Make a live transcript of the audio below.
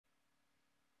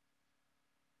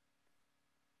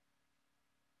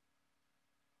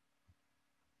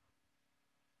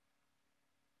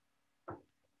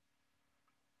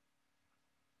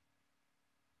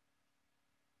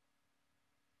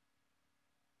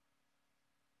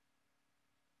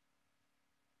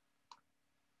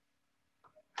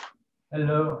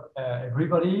Hello,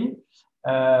 everybody.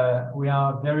 We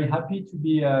are very happy to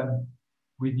be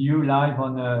with you live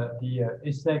on the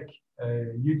ESSEC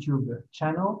YouTube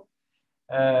channel.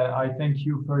 I thank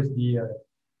you first, the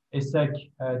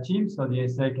ESSEC team. So the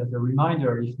ESSEC, as a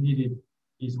reminder, if needed,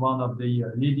 is one of the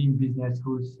leading business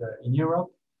schools in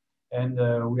Europe. And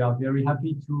we are very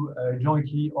happy to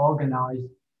jointly organize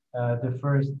the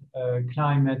first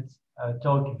climate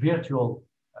talk virtual,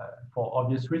 for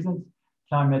obvious reasons,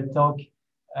 climate talk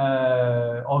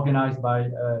organized by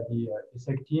the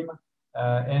ESSEC team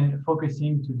and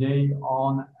focusing today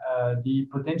on the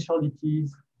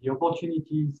potentialities, the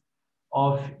opportunities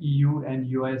of EU and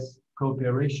US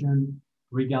cooperation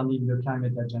regarding the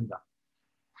climate agenda.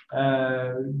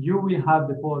 You will have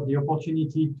the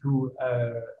opportunity to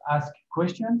ask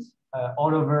questions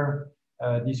all over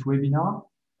this webinar.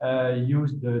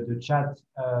 Use the chat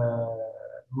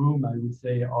room, I would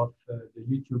say, of the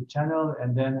YouTube channel,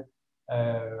 and then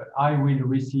I will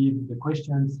receive the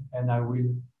questions and I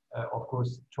will, of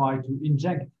course, try to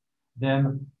inject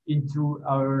them into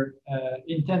our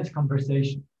intense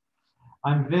conversation.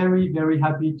 I'm very, very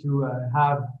happy to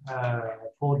have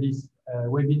for this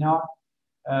webinar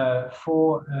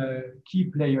four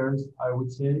key players, I would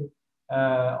say,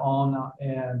 on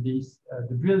this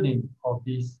the building of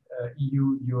this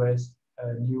EU-US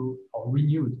new or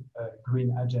renewed green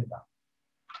agenda.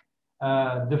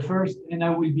 The first, and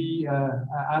I will be,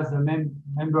 as a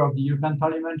member of the European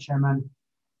Parliament, chairman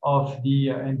of the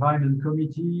Environment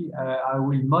Committee, I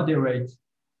will moderate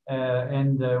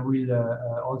and will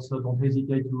also don't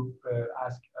hesitate to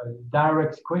ask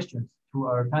direct questions to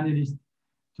our panelists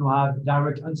to have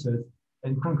direct answers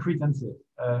and concrete answers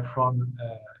from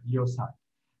your side.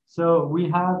 So we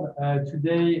have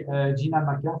today Gina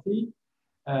McCarthy,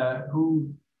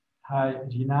 hi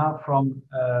Gina, from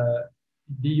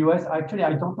the US. Actually,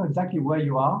 I don't know exactly where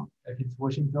you are, if it's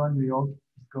Washington, New York,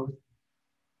 East Coast.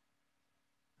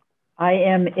 I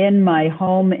am in my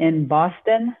home in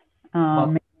Boston,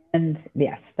 and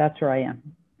yes, that's where I am.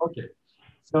 Okay,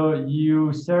 so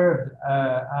you served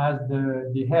as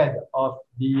the head of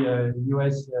the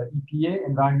US EPA,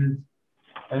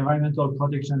 Environmental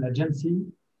Protection Agency.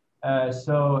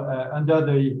 Under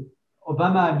the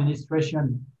Obama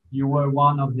administration, you were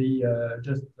one of the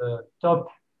top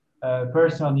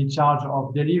person in charge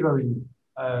of delivering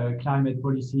climate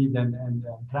policies and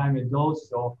climate goals.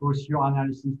 So, of course, your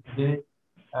analysis today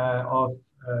of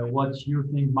what you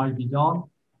think might be done.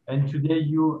 And today,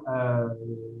 your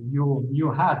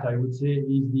new hat, I would say,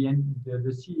 is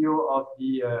the CEO of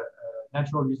the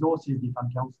Natural Resources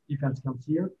Defense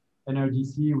Council,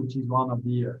 NRDC, which is one of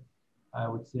the, I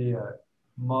would say,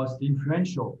 most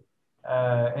influential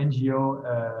NGO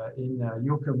in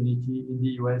your community in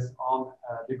the US on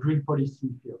the green policy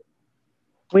field.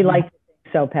 We like to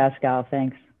think so, Pascal.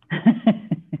 Thanks.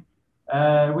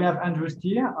 We have Andrew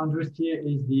Steer. Andrew Steer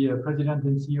is the president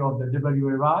and CEO of the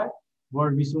WRI,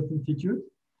 World Resource Institute.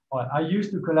 Well, I used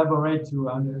to collaborate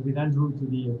with Andrew to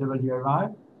the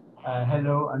WRI.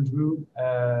 Hello, Andrew.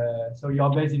 So you're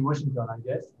based in Washington, I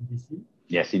guess, in DC.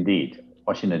 Yes, indeed,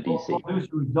 Washington, DC. For those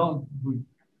who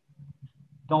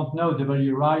don't know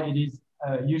WRI, it is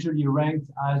usually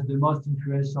ranked as the most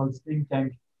influential think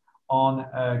tank on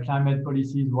climate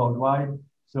policies worldwide.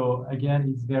 So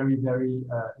again, it's very, very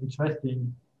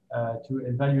interesting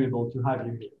and valuable to have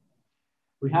you here.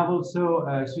 We have also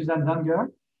Suzanne Danger.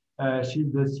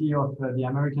 She's the CEO of the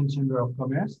American Chamber of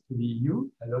Commerce to the EU.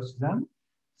 Hello, Suzanne.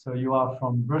 So you are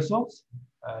from Brussels,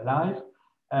 live.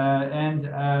 And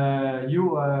you,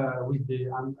 with the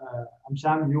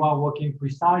AmCham, you are working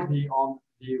precisely on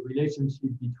the relationship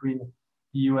between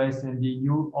the US and the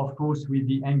EU, of course, with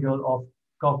the angle of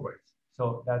corporates.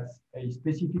 So that's a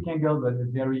specific angle, but a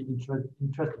very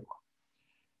interesting one.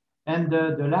 And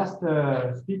the last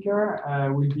speaker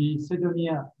will be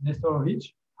Sedomir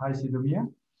Nestorovic. Hi, Sedomir,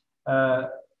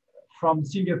 from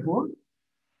Singapore.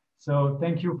 So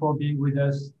thank you for being with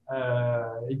us.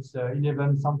 It's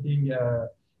 11 something,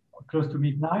 close to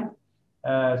midnight.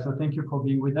 So thank you for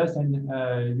being with us. And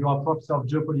you are professor of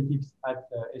geopolitics at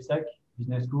ESSEC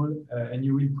Business School, and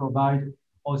you will provide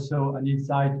also an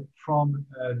insight from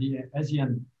the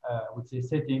Asian, I would say,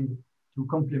 setting to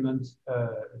complement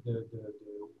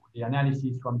the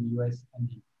analysis from the US and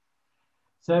the EU.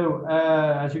 So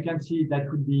as you can see, that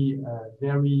would be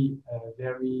very,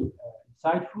 very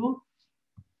insightful.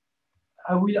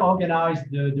 I will organize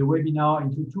the webinar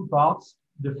into two parts.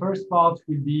 The first part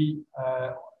will be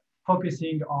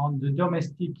focusing on the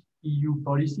domestic EU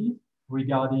policy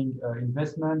regarding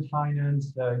investment,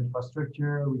 finance,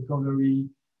 infrastructure, recovery,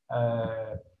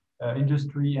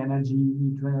 industry, energy,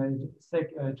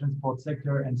 transport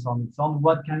sector, and so on and so on.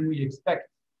 What can we expect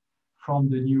from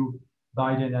the new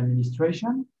Biden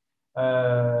administration?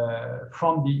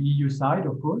 From the EU side,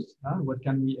 of course, what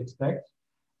can we expect?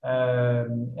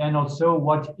 And also,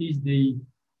 what is the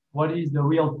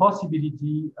real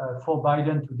possibility for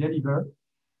Biden to deliver,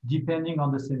 depending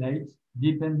on the Senate,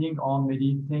 depending on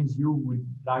maybe things you would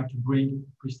like to bring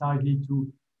precisely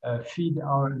to feed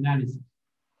our analysis.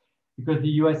 Because the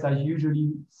US is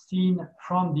usually seen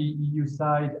from the EU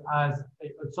side as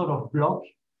a sort of bloc,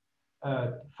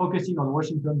 focusing on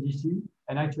Washington, D.C.,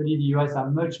 and actually the US are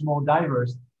much more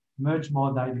diverse than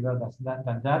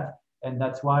that. And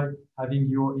that's why having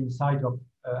your insight of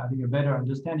having a better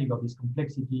understanding of this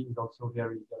complexity is also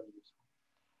very, very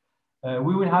useful.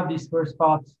 We will have this first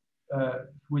part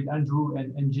with Andrew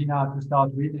and Gina to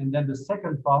start with, and then the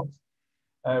second part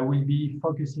will be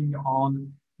focusing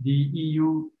on the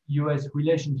EU-US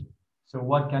relationship. So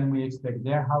what can we expect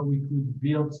there, how we could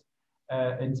build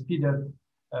and speed up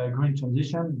green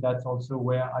transition. That's also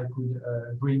where I could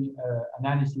bring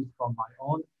analysis from my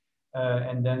own.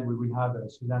 And then we will have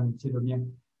Suzanne and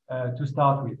Sylvain to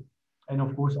start with. And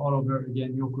of course, all over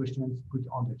again, your questions put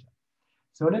on the chat.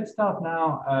 So let's start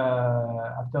now,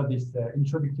 after this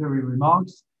introductory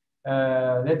remarks.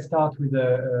 Let's start with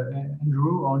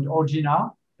Andrew or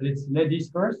Gina. Let's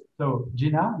ladies first. So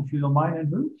Gina, if you don't mind,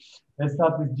 Andrew, let's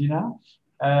start with Gina.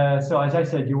 So as I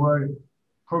said, you were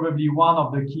probably one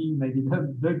of the key, maybe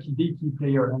the key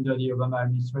player under the Obama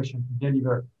administration to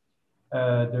deliver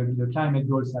the climate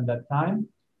goals at that time.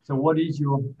 So what is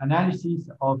your analysis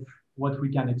of what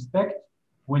we can expect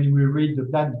when we read the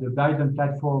Biden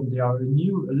platform? There are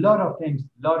a lot of things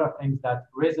that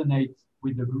resonate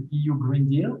with the EU Green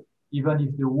Deal, even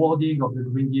if the wording of the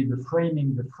Green Deal, the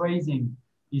framing, the phrasing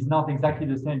is not exactly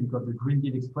the same, because the Green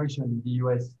Deal expression in the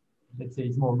US, let's say,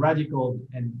 is more radical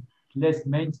and less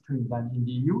mainstream than in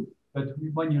the EU. But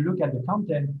when you look at the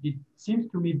content, it seems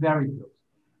to me very close.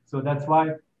 So that's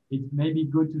why it may be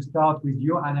good to start with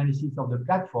your analysis of the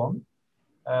platform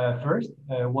first.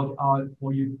 What are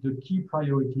for you the key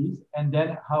priorities, and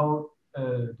then how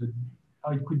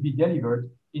it could be delivered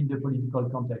in the political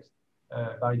context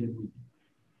Biden will be.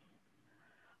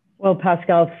 Well,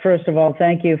 Pascal, first of all,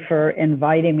 thank you for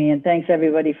inviting me, and thanks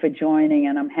everybody for joining.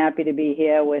 And I'm happy to be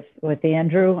here with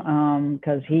Andrew,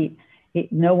 because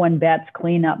no one bats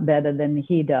cleanup better than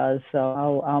he does.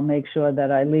 So I'll make sure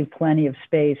that I leave plenty of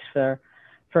space for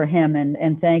him.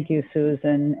 And thank you,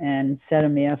 Susan and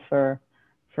Sedemir,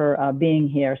 for being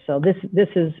here. So this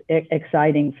is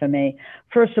exciting for me.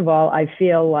 First of all, I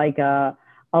feel like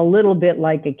a little bit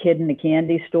like a kid in a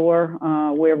candy store.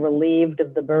 We're relieved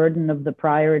of the burden of the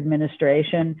prior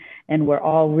administration, and we're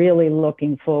all really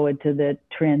looking forward to the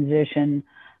transition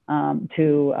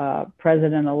to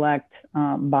President-elect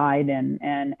Biden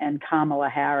and Kamala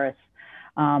Harris.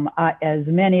 As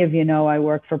many of you know, I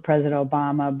worked for President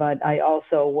Obama, but I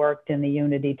also worked in the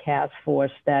Unity Task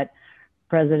Force that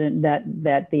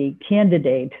the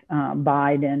candidate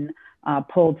Biden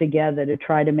pulled together to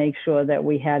try to make sure that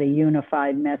we had a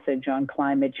unified message on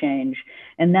climate change.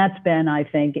 And that's been, I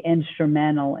think,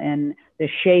 instrumental in the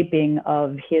shaping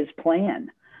of his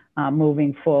plan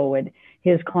moving forward.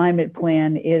 His climate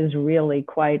plan is really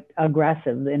quite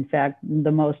aggressive. In fact,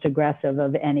 the most aggressive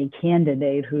of any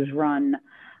candidate who's run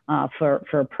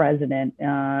for president.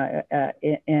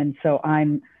 And so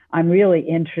I'm really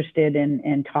interested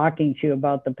in talking to you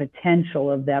about the potential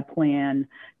of that plan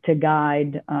to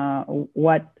guide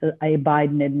what a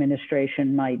Biden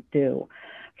administration might do.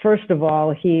 First of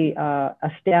all, he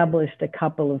established a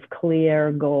couple of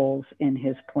clear goals in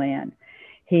his plan.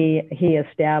 He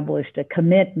established a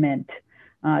commitment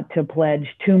to pledge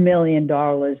 $2 million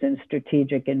in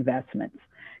strategic investments,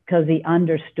 because he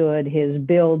understood his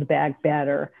Build Back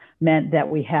Better meant that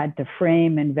we had to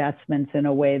frame investments in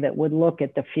a way that would look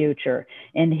at the future.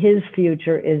 And his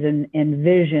future is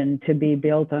envisioned to be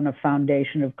built on a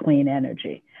foundation of clean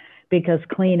energy, because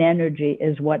clean energy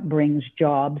is what brings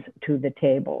jobs to the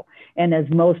table. And as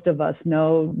most of us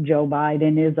know, Joe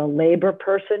Biden is a labor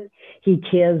person. He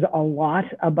cares a lot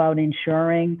about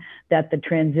ensuring that the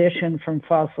transition from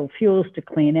fossil fuels to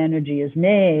clean energy is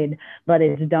made, but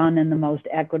it's done in the most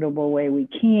equitable way we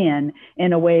can,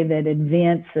 in a way that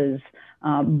advances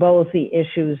both the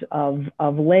issues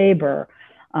of labor,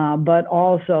 but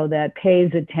also that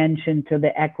pays attention to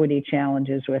the equity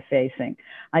challenges we're facing.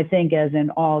 I think, as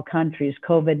in all countries,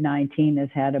 COVID-19 has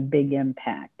had a big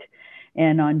impact.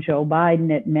 And on Joe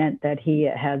Biden, it meant that he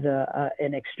has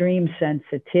an extreme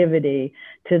sensitivity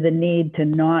to the need to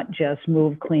not just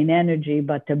move clean energy,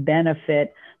 but to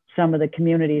benefit some of the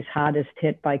communities hardest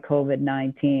hit by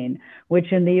COVID-19,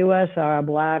 which in the U.S. are our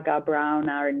Black, our Brown,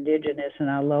 our Indigenous, and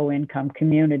our low-income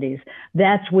communities.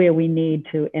 That's where we need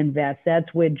to invest.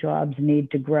 That's where jobs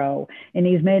need to grow. And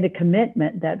he's made a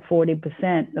commitment that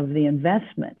 40% of the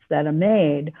investments that are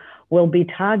made will be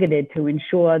targeted to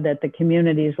ensure that the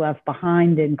communities left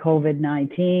behind in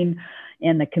COVID-19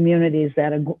 and the communities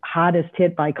that are hardest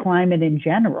hit by climate in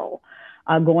general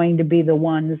are going to be the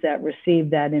ones that receive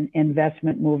that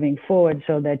investment moving forward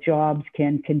so that jobs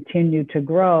can continue to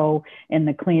grow in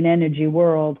the clean energy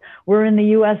world. Where in the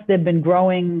U.S., they've been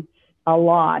growing a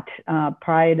lot.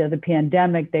 Prior to the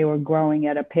pandemic, they were growing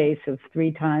at a pace of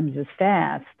 3 times as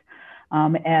fast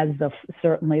as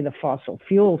certainly the fossil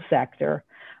fuel sector,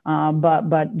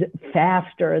 but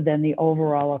faster than the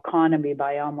overall economy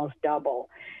by almost double.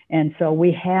 And so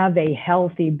we have a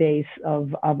healthy base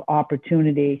of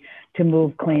opportunity to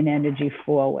move clean energy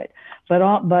forward. But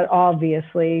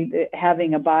obviously,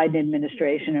 having a Biden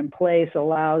administration in place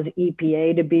allows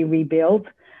EPA to be rebuilt.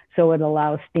 So it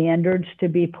allows standards to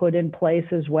be put in place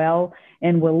as well.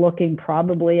 And we're looking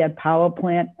probably at power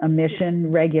plant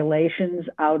emission regulations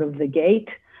out of the gate.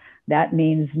 That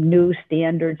means new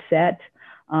standards set.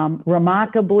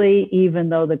 Remarkably, even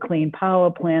though the Clean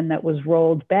Power Plan that was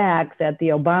rolled back that the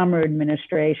Obama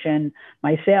administration,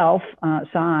 myself,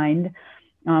 signed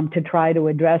to try to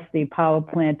address the power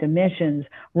plant emissions,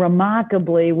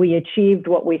 remarkably, we achieved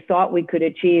what we thought we could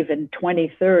achieve in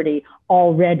 2030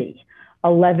 already,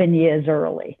 11 years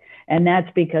early. And that's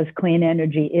because clean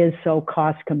energy is so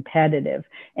cost competitive.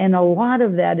 And a lot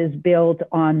of that is built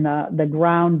on the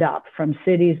ground up from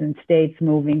cities and states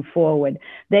moving forward.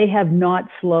 They have not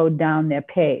slowed down their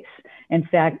pace. In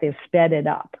fact, they've sped it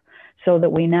up so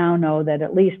that we now know that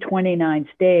at least 29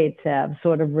 states have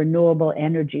sort of renewable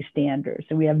energy standards.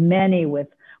 And we have many with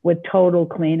total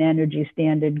clean energy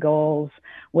standard goals,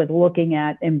 with looking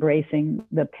at embracing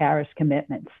the Paris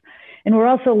commitments. And we're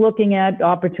also looking at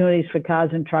opportunities for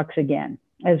cars and trucks again.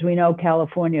 As we know,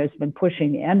 California has been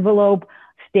pushing the envelope.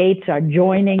 States are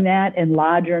joining that in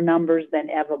larger numbers than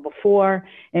ever before.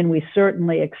 And we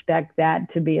certainly expect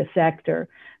that to be a sector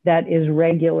that is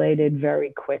regulated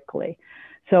very quickly.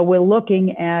 So we're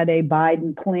looking at a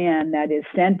Biden plan that is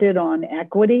centered on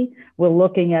equity. We're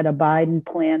looking at a Biden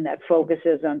plan that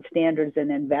focuses on standards and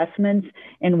investments.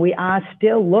 And we are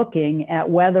still looking at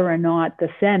whether or not the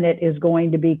Senate is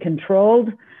going to be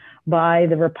controlled by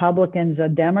the Republicans or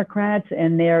Democrats.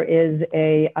 And there is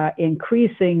a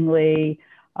increasingly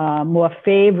more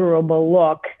favorable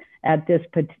look at this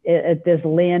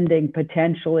landing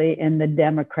potentially in the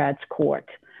Democrats' court.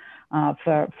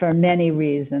 For many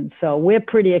reasons. So we're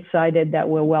pretty excited that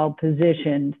we're well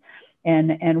positioned.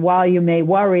 And while you may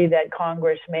worry that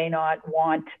Congress may not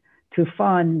want to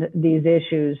fund these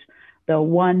issues, the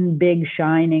one big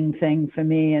shining thing for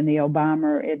me in the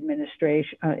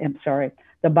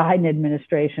the Biden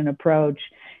administration approach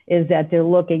is that they're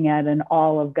looking at an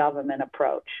all of government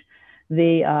approach.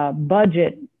 The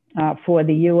budget for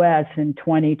the U.S. in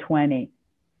 2020,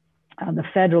 the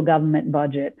federal government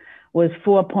budget, was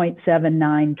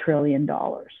 $4.79 trillion.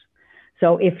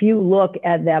 So if you look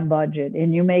at that budget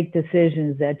and you make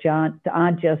decisions that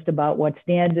aren't just about what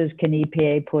standards can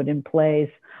EPA put in place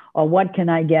or what can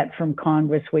I get from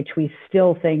Congress, which we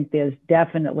still think there's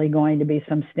definitely going to be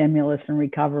some stimulus and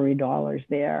recovery dollars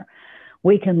there,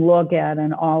 we can look at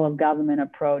an all of government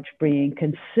approach bringing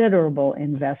considerable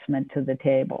investment to the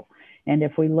table. And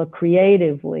if we look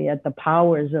creatively at the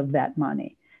powers of that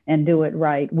money, and do it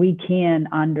right, we can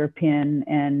underpin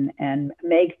and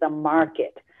make the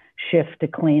market shift to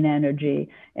clean energy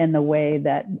in the way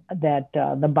that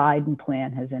the Biden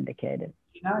plan has indicated.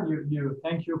 Now,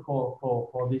 thank you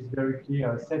for this very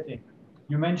clear setting.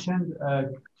 You mentioned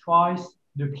twice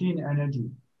the clean energy.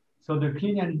 So the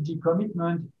clean energy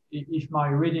commitment, if my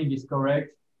reading is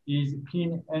correct, is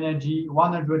clean energy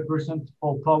 100%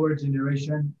 for power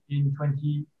generation in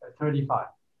 2035.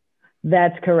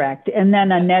 That's correct. And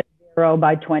then a net zero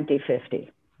by 2050.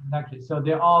 Exactly. So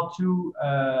there are two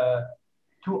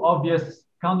obvious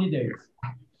candidates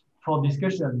for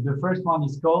discussion. The first one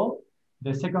is coal.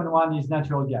 The second one is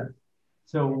natural gas.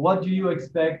 So what do you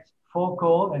expect for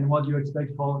coal and what do you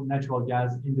expect for natural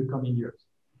gas in the coming years?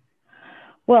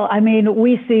 Well, I mean,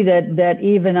 we see that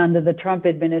even under the Trump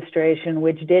administration,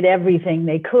 which did everything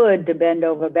they could to bend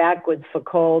over backwards for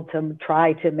coal to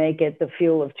try to make it the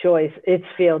fuel of choice, it's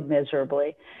failed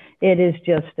miserably. It is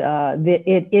just,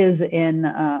 it is in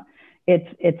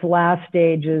its last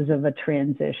stages of a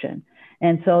transition.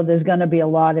 And so there's going to be a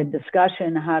lot of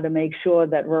discussion how to make sure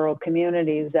that rural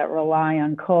communities that rely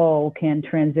on coal can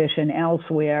transition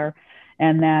elsewhere.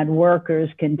 and that workers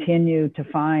continue to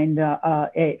find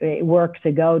a work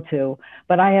to go to.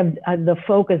 But I have the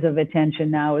focus of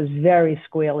attention now is very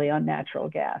squarely on natural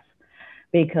gas,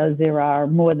 because there are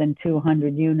more than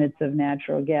 200 units of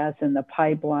natural gas in the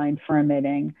pipeline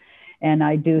permitting. And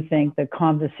I do think the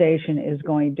conversation is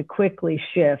going to quickly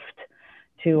shift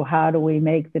to how do we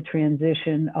make the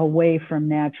transition away from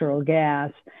natural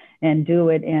gas and do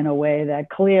it in a way that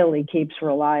clearly keeps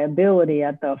reliability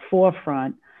at the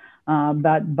forefront,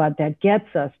 but that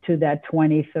gets us to that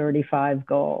 2035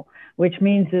 goal, which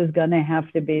means there's going to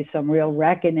have to be some real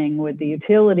reckoning with the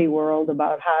utility world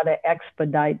about how to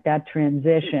expedite that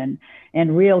transition,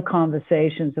 and real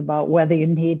conversations about whether you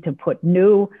need to put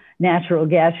new natural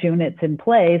gas units in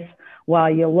place while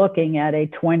you're looking at a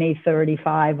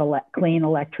 2035 clean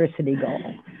electricity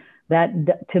goal. That,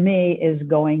 to me, is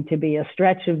going to be a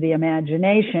stretch of the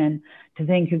imagination to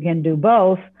think you can do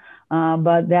both.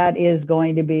 But that is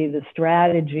going to be the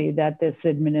strategy that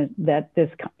this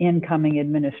incoming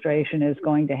administration is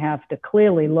going to have to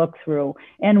clearly look through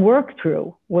and work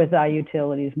through with our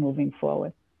utilities moving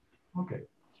forward. Okay.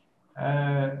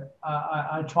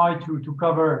 I try to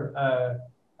cover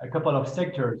a couple of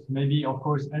sectors. Maybe, of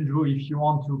course, Andrew, if you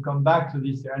want to come back to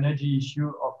this energy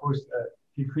issue, of course,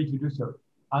 feel free to do so.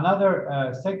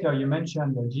 Another sector you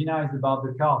mentioned, Gina, is about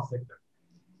the car sector.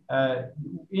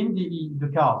 In the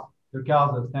cars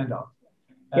are standard.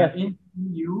 Yes. In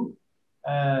EU,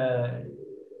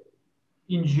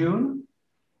 in June,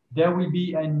 there will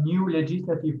be a new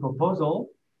legislative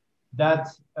proposal that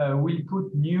will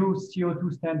put new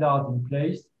CO2 standards in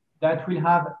place that will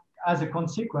have as a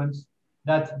consequence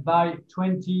that by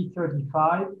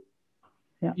 2035,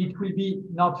 it will be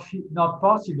not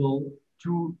possible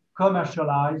to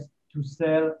commercialize, to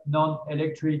sell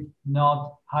non-electric,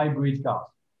 not hybrid cars.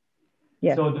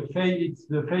 Yes. So it's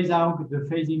the phase out, the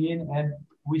phasing in, and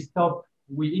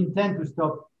we intend to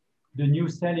stop the new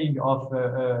selling of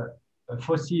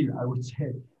fossil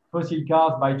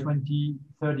cars by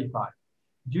 2035.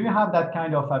 Do you have that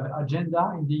kind of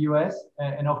agenda in the US?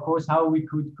 And of course, how we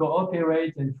could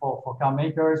cooperate, and for car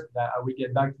makers, that we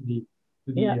get back to the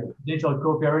potential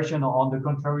cooperation, or on the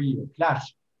contrary,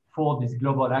 clash for these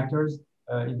global actors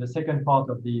in the second part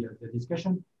of the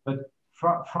discussion. But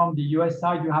from the US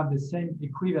side, you have the same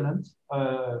equivalent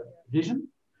vision?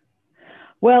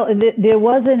 Well, there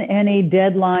wasn't any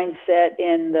deadline set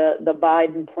in the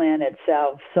Biden plan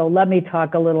itself. So let me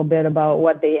talk a little bit about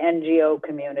what the NGO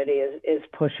community is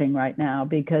pushing right now,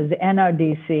 because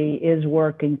NRDC is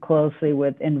working closely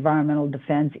with Environmental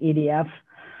Defense, EDF,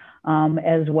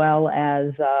 as well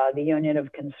as the Union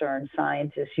of Concerned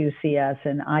Scientists, UCS,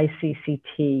 and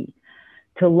ICCT,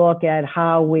 to look at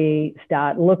how we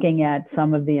start looking at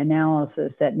some of the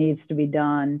analysis that needs to be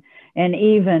done, and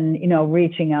even,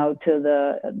 reaching out to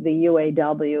the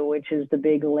UAW, which is the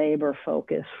big labor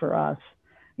focus for us,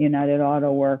 United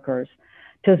Auto Workers,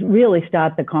 to really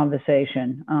start the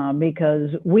conversation,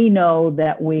 because we know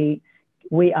that we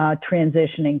are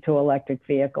transitioning to electric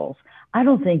vehicles. I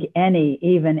don't think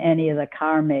even any of the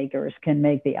car makers can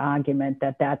make the argument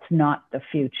that that's not the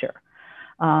future.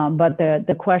 But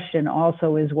the question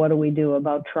also is, what do we do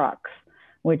about trucks,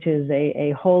 which is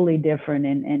a wholly different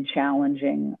and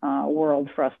challenging world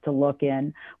for us to look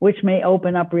in, which may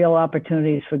open up real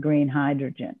opportunities for green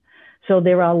hydrogen. So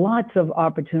there are lots of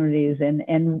opportunities,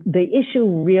 and the issue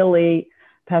really,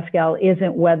 Pascal,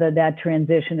 isn't whether that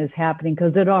transition is happening,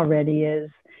 because it already is.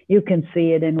 You can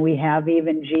see it, and we have,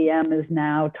 even GM is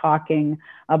now talking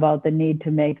about the need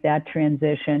to make that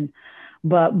transition.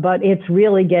 But it's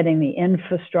really getting the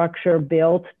infrastructure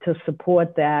built to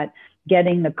support that,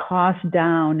 getting the cost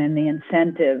down and the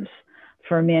incentives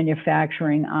for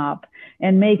manufacturing up,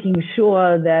 and making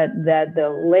sure that the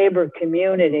labor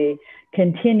community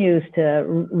continues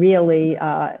to really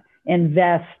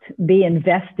be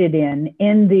invested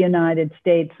in the United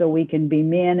States, so we can be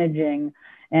managing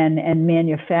and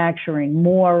manufacturing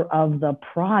more of the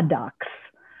products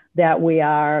that we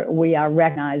are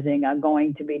recognizing are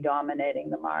going to be dominating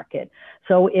the market.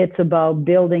 So it's about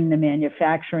building the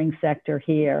manufacturing sector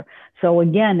here. So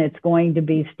again, it's going to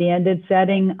be standard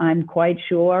setting, I'm quite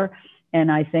sure. And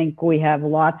I think we have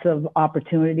lots of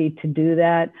opportunity to do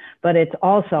that, but it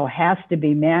also has to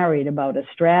be married about a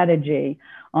strategy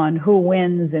on who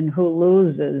wins and who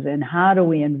loses, and how do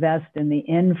we invest in the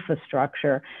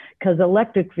infrastructure, because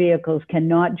electric vehicles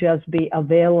cannot just be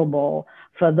available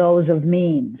for those of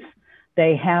means.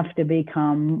 They have to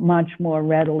become much more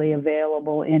readily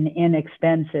available and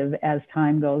inexpensive as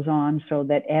time goes on, so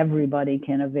that everybody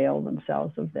can avail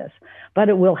themselves of this. But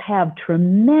it will have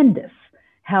tremendous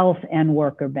health and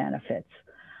worker benefits.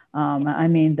 I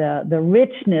mean, the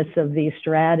richness of these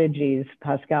strategies,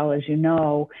 Pascal, as you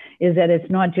know, is that it's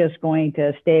not just going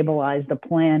to stabilize the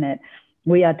planet.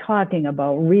 We are talking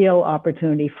about real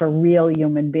opportunity for real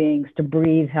human beings to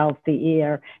breathe healthy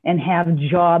air and have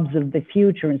jobs of the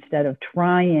future instead of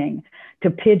trying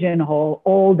to pigeonhole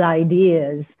old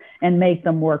ideas and make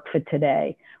them work for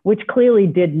today, which clearly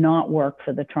did not work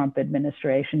for the Trump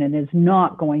administration and is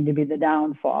not going to be the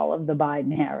downfall of the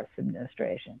Biden-Harris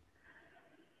administration.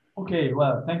 Okay,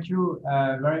 well, thank you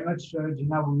very much,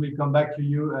 Gina. We will come back to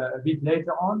you a bit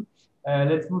later on.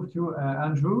 Let's move to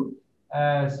Andrew.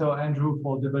 So Andrew,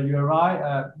 for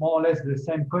WRI, more or less the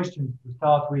same question to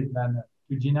start with than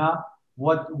to Gina.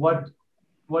 What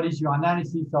is your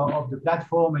analysis of the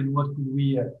platform, and what could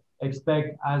we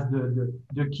expect as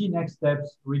the key next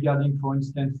steps regarding, for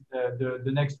instance,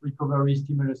 the next recovery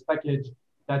stimulus package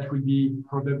that will be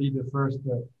probably the first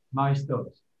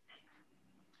milestones?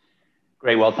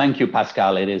 Great. Well, thank you,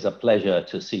 Pascal. It is a pleasure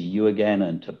to see you again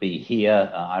and to be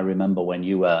here. I remember when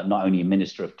you were not only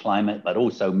Minister of Climate, but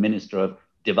also Minister of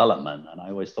Development. And I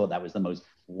always thought that was the most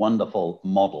wonderful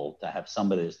model to have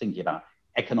somebody that's thinking about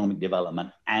economic development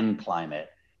and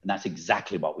climate. And that's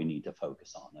exactly what we need to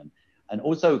focus on. And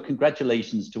also,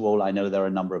 congratulations to all. I know there are a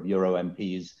number of Euro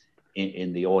MPs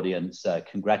in the audience.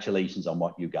 Congratulations on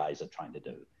what you guys are trying to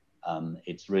do.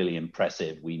 It's really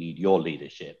impressive. We need your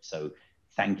leadership. So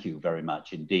thank you very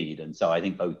much indeed. And so I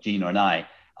think both Gina and I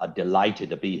are delighted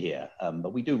to be here.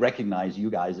 But we do recognize you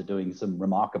guys are doing some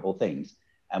remarkable things,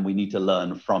 and we need to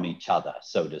learn from each other,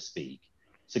 so to speak.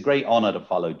 It's a great honor to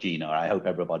follow Gina. I hope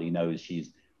everybody knows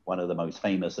she's one of the most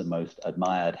famous and most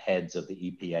admired heads of the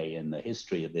EPA in the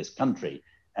history of this country.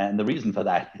 And the reason for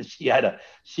that is she had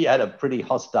a pretty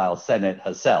hostile Senate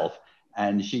herself,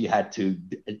 and she had to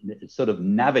sort of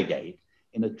navigate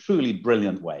in a truly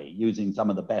brilliant way, using some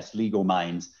of the best legal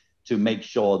minds to make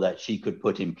sure that she could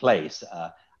put in place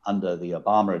under the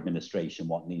Obama administration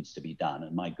what needs to be done.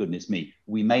 And my goodness me,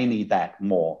 we may need that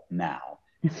more now.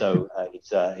 So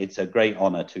it's a great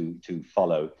honor to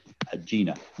follow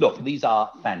Gina. Look, these are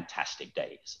fantastic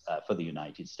days for the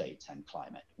United States and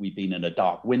climate. We've been in a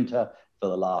dark winter for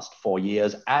the last 4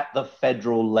 years. At the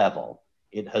federal level,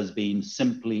 it has been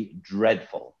simply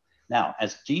dreadful. Now,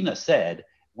 as Gina said,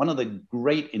 one of the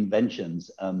great inventions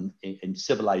in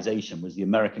civilization was the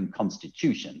American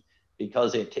Constitution,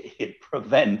 because it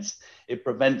prevents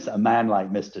a man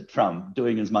like Mr. Trump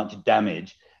doing as much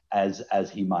damage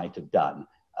as he might have done.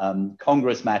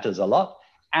 Congress matters a lot,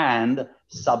 and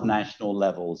subnational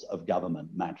levels of government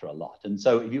matter a lot. And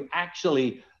so if you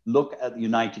actually look at the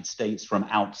United States from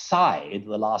outside,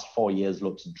 the last 4 years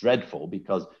looks dreadful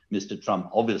because Mr. Trump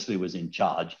obviously was in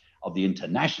charge of the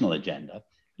international agenda.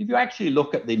 If you actually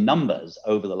look at the numbers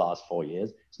over the last 4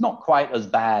 years, it's not quite as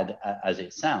bad as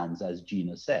it sounds, as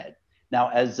Gina said. Now,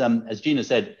 as Gina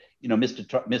said, you know,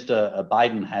 Mr.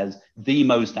 Biden has the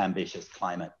most ambitious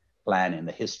climate plan in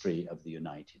the history of the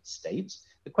United States.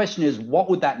 The question is, what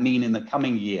would that mean in the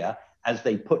coming year as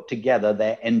they put together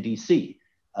their NDC,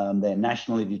 their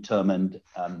nationally determined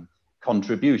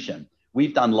contribution?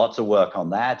 We've done lots of work on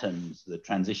that, and the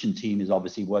transition team is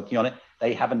obviously working on it.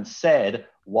 They haven't said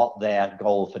what their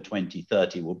goal for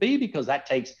 2030 will be, because that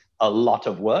takes a lot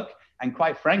of work. And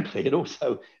quite frankly, it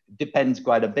also depends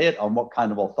quite a bit on what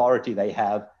kind of authority they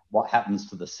have, what happens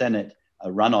to the Senate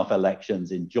runoff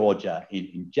elections in Georgia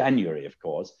in January, of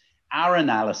course. Our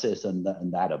analysis and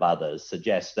that of others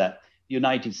suggests that the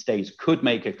United States could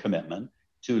make a commitment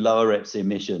to lower its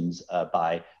emissions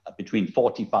by between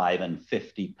 45 and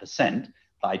 50%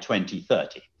 by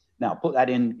 2030. Now, put that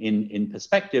in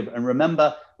perspective, and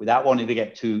remember, without wanting to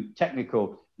get too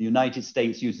technical, the United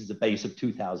States uses a base of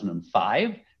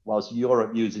 2005, whilst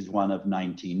Europe uses one of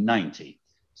 1990.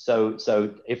 So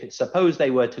suppose they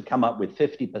were to come up with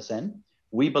 50%,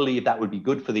 we believe that would be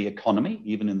good for the economy,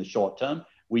 even in the short term.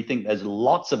 We think there's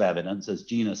lots of evidence, as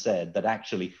Gina said, that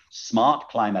actually smart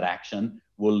climate action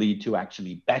will lead to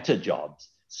actually better jobs.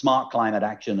 Smart climate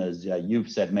action, as you've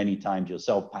said many times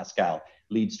yourself, Pascal,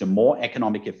 leads to more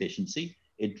economic efficiency,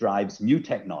 it drives new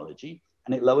technology,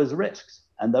 and it lowers risks.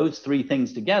 And those three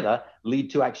things together lead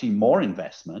to actually more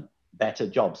investment, better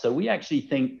jobs. So we actually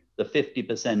think the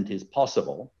 50% is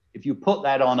possible. If you put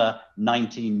that on a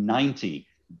 1990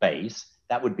 base,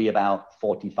 that would be about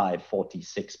 45,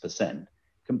 46%.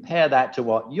 Compare that to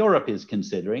what Europe is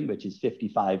considering, which is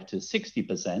 55 to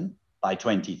 60% by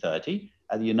 2030.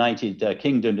 The United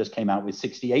Kingdom just came out with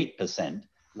 68%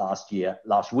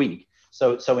 last week.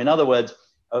 So in other words,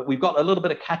 we've got a little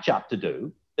bit of catch up to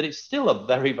do, but it's still a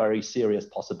very, very serious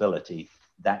possibility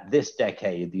that this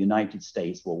decade, the United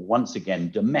States will once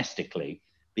again domestically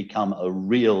become a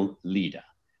real leader.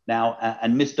 Now,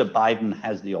 and Mr. Biden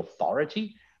has the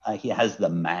authority, he has the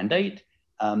mandate.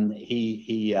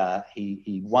 He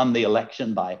won the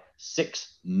election by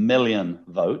 6 million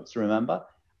votes, remember?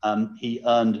 He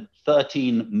earned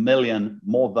 13 million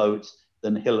more votes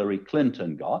than Hillary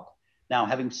Clinton got. Now,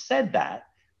 having said that,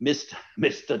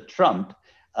 Mr. Trump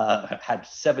had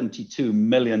 72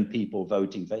 million people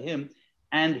voting for him,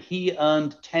 and he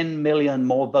earned 10 million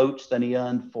more votes than he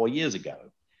earned 4 years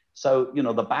ago. So, you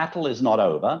know, the battle is not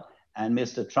over, and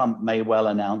Mr. Trump may well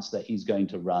announce that he's going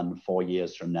to run 4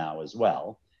 years from now as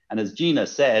well. And as Gina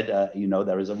said, you know,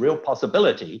 there is a real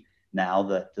possibility now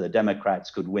that the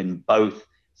Democrats could win both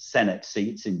Senate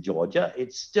seats in Georgia.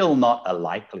 It's still not a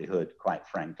likelihood, quite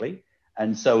frankly.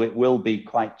 And so it will be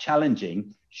quite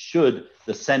challenging should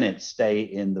the Senate stay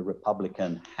in the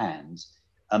Republican hands.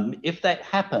 If that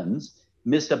happens,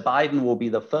 Mr. Biden will be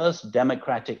the first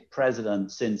Democratic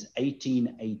president since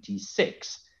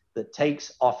 1886 that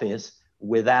takes office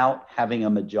without having a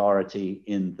majority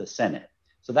in the Senate.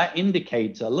 So that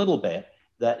indicates a little bit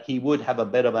that he would have a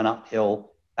bit of an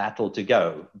uphill battle to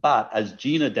go. But as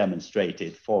Gina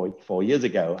demonstrated 4 years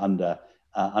ago under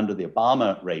the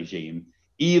Obama regime,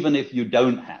 even if you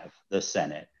don't have the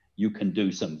Senate, you can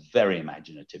do some very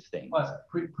imaginative things. Well,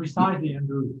 precisely,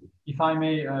 Andrew, if I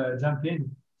may jump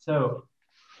in. So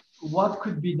what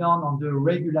could be done on the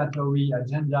regulatory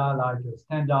agenda, like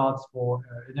standards for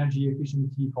energy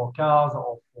efficiency for cars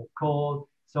or for coal,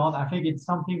 so on? I think it's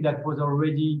something that was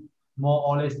already more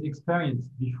or less experienced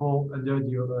before under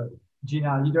the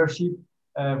Gina leadership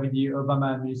with the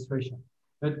Obama administration.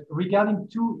 But regarding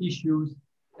two issues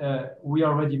we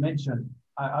already mentioned,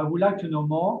 I would like to know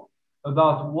more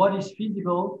about what is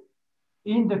feasible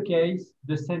in the case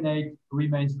the Senate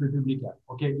remains Republican.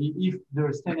 Okay, if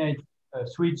the Senate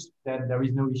switched, then there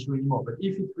is no issue anymore. But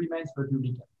if it remains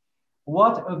Republican,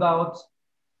 what about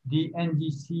the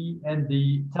NDC and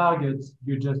the targets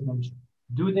you just mentioned?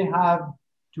 Do they have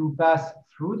to pass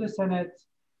through the Senate?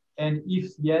 And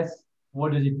if yes,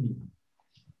 what does it mean?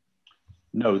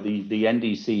 No, the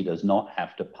NDC does not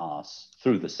have to pass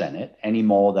through the Senate any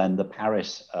more than the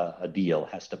Paris deal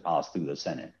has to pass through the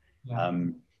Senate. Yeah.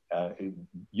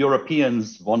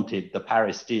 Europeans wanted the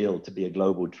Paris deal to be a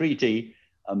global treaty.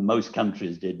 Most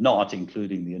countries did not,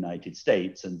 including the United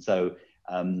States. And so,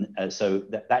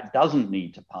 that doesn't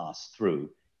need to pass through.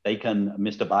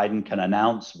 Mr. Biden can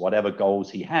announce whatever goals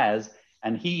he has,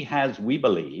 and he has, we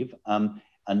believe,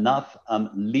 enough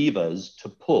levers to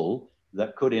pull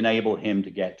that could enable him to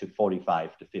get to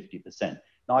 45 to 50%.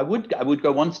 Now, I would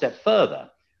go one step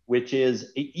further, which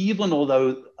is even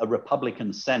although a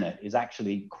Republican Senate is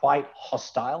actually quite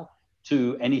hostile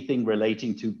to anything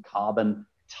relating to carbon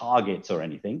targets or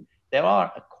anything, there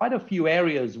are quite a few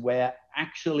areas where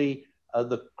actually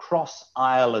the cross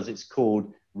aisle, as it's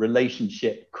called,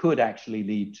 relationship could actually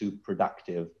lead to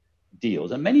productive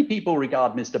deals. And many people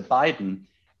regard Mr. Biden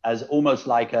as almost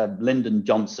like a Lyndon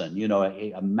Johnson, you know,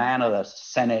 a man of the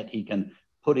Senate. He can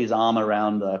put his arm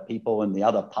around the people in the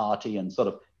other party and sort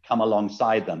of come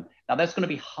alongside them. Now, that's going to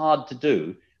be hard to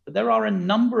do, but there are a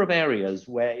number of areas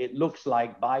where it looks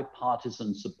like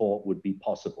bipartisan support would be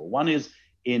possible. One is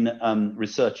in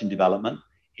research and development,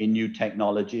 in new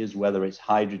technologies, whether it's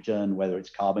hydrogen, whether it's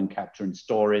carbon capture and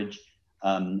storage,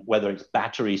 whether it's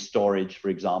battery storage, for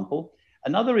example.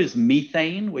 Another is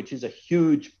methane, which is a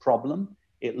huge problem.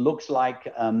 It looks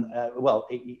like,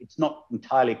 it's not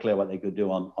entirely clear what they could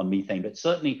do on methane, but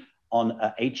certainly on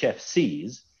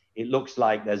HFCs, it looks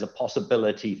like there's a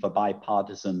possibility for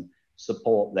bipartisan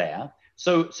support there.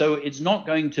 So it's not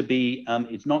going to be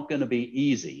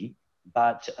easy,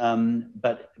 but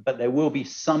there will be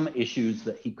some issues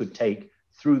that he could take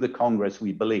through the Congress,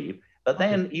 we believe. But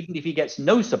then, even if he gets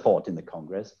no support in the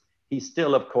Congress, he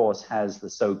still, of course, has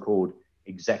the so-called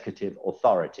executive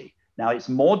authority. Now, it's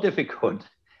more difficult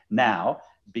now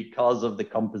because of the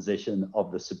composition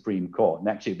of the Supreme Court. And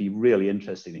actually, it'd be really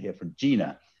interesting to hear from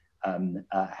Gina.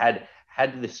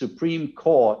 Had the Supreme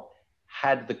Court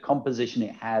had the composition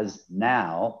it has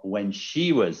now when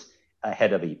she was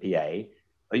head of EPA,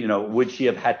 you know, would she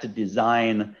have had to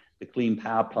design the Clean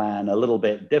Power Plan a little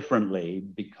bit differently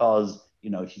because, you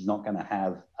know, she's not going to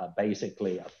have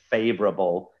basically a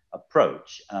favorable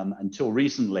approach. Until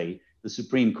recently, the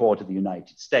Supreme Court of the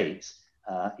United States,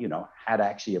 had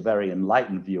actually a very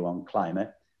enlightened view on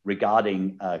climate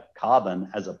regarding carbon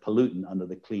as a pollutant under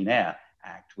the Clean Air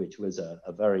Act, which was a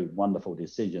very wonderful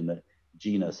decision that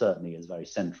Gina certainly is very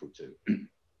central to.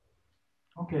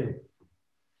 Okay.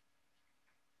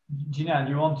 Gina,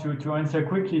 you want to answer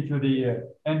quickly to the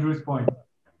Andrew's point?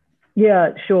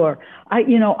 Yeah, sure.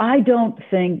 I don't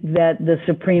think that the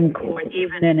Supreme Court,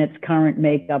 even in its current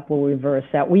makeup, will reverse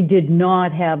that. We did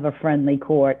not have a friendly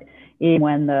court even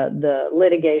when the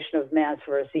litigation of Mass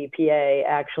versus EPA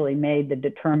actually made the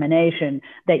determination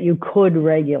that you could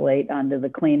regulate under the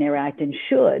Clean Air Act and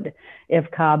should if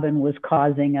carbon was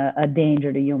causing a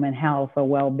danger to human health or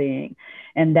well-being.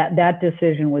 And that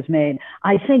decision was made.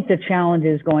 I think the challenge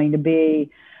is going to be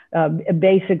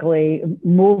basically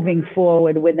moving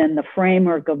forward within the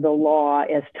framework of the law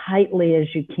as tightly as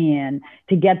you can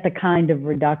to get the kind of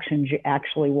reductions you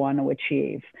actually want to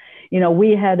achieve.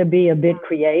 We had to be a bit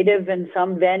creative in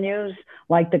some venues,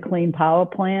 like the Clean Power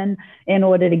Plan, in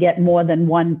order to get more than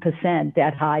 1%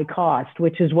 at high cost,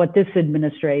 which is what this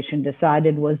administration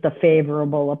decided was the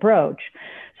favorable approach.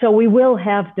 So we will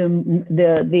have to,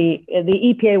 the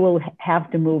EPA will have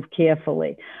to move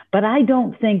carefully. But I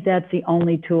don't think that's the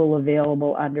only tool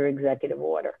available under executive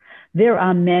order. There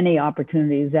are many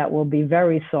opportunities that will be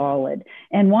very solid.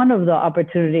 And one of the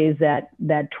opportunities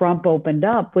that Trump opened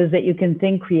up was that you can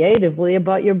think creatively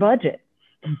about your budget.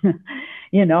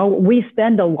 We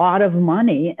spend a lot of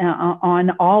money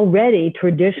on already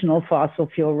traditional fossil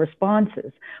fuel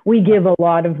responses. We give a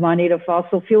lot of money to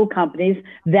fossil fuel companies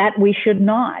that we should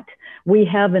not. We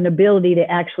have an ability to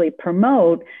actually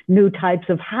promote new types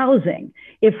of housing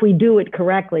if we do it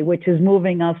correctly, which is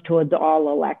moving us towards all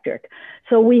electric.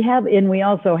 So we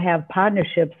also have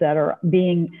partnerships that are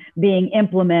being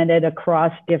implemented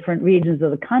across different regions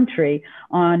of the country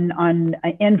on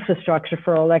infrastructure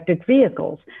for electric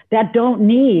vehicles that don't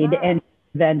need any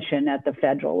intervention at the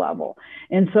federal level.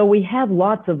 And so we have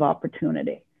lots of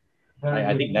opportunity.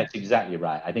 I think that's exactly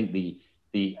right. I think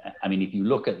if you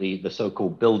look at the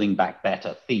so-called Building Back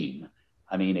Better theme,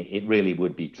 it really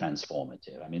would be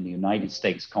transformative. The United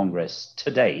States Congress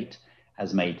to date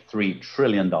has made $3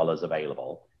 trillion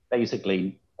available.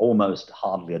 Basically, almost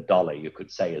hardly a dollar, you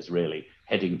could say, is really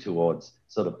heading towards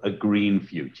sort of a green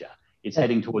future. It's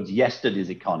heading towards yesterday's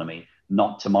economy,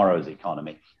 not tomorrow's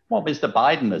economy. What Mr.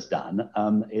 Biden has done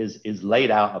is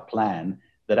laid out a plan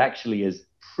that actually is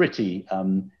pretty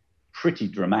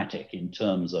dramatic in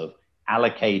terms of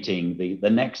allocating the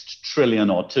next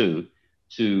trillion or two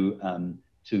to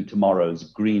tomorrow's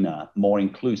greener, more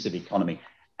inclusive economy.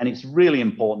 And it's really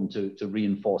important to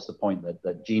reinforce the point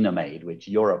that Gina made, which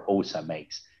Europe also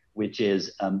makes, which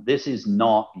is this is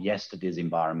not yesterday's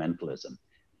environmentalism.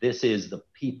 This is the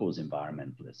people's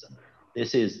environmentalism.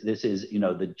 This is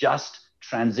the just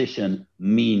transition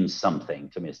means something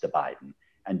to Mr. Biden.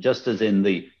 And just as in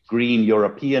the Green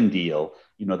European deal,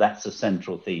 that's a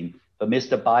central theme. For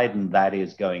Mr. Biden, that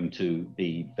is going to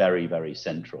be very, very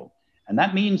central. And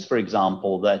that means, for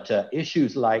example, that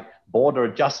issues like border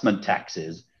adjustment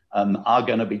taxes are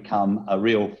going to become a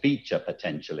real feature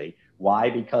potentially. Why?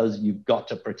 Because you've got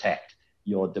to protect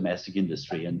your domestic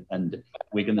industry. And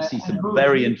we're going to see some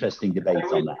very interesting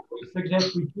debates on that. We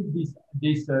suggest we keep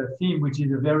this theme, which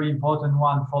is a very important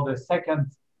one, for the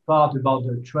second part about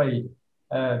the trade.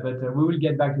 But we will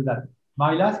get back to that.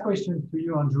 My last question to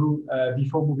you, Andrew,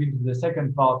 before moving to the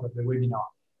second part of the webinar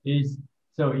is,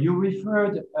 so you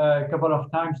referred a couple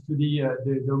of times to the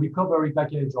recovery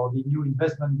package or the new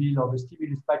investment bill or the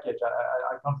stimulus package.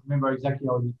 I can't remember exactly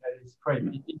how it's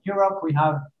framed. In Europe, we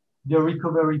have the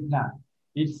recovery plan.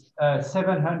 It's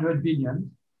 700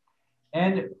 billion.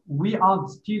 And we are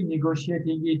still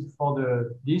negotiating it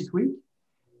for this week.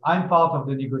 I'm part of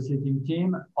the negotiating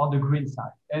team on the green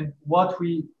side. And what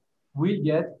we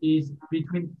get is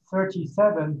between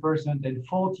 37% and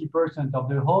 40% of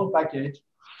the whole package.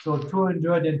 So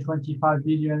 225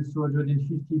 billion,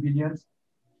 250 billion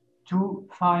to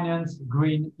finance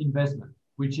green investment,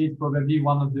 which is probably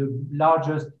one of the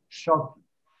largest shock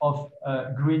of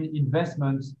green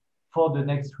investments for the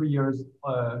next 3 years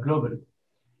globally.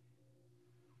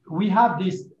 We have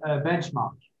this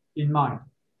benchmark in mind.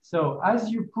 So as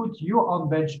you put your own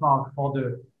benchmark for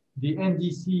the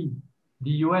NDC,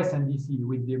 the US NDC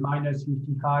with the minus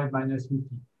 55, minus 50,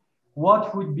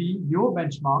 what would be your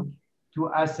benchmark to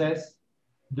assess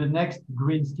the next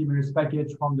green stimulus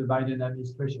package from the Biden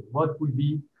administration? What would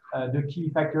be the key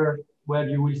factor where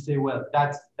you will say, well,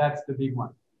 that's the big one?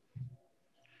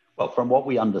 Well, from what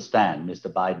we understand,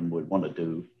 Mr. Biden would want to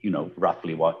do,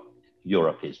 roughly what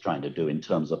Europe is trying to do in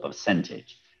terms of a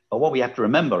percentage. But what we have to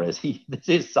remember is this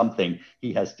is something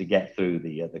he has to get through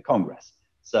the Congress.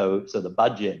 So the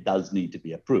budget does need to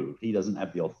be approved. He doesn't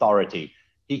have the authority.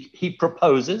 He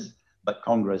proposes, but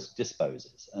Congress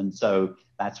disposes. And so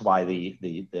that's why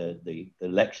the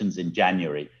elections in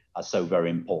January are so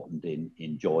very important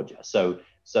in Georgia. So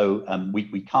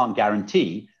we can't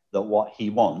guarantee that what he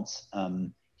wants,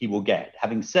 he will get.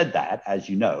 Having said that, as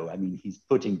you know, I mean, he's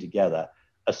putting together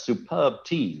a superb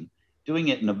team, doing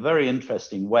it in a very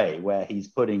interesting way, where he's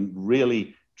putting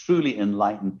really, truly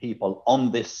enlightened people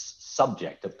on this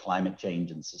subject of climate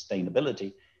change and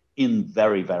sustainability in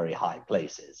very, very high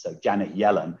places. So Janet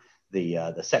Yellen,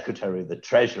 the Secretary of the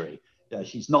Treasury,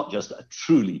 she's not just a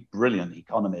truly brilliant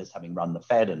economist, having run the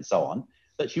Fed and so on,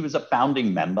 but she was a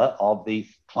founding member of the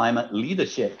Climate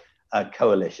Leadership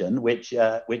Coalition, which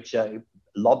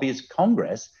lobbies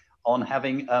Congress on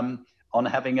having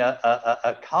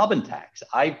a carbon tax.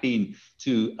 I've been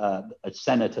to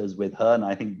senators with her, and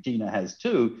I think Gina has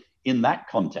too, in that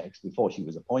context before she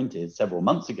was appointed several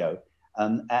months ago,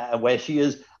 where she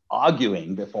is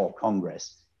arguing before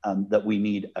Congress that we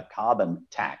need a carbon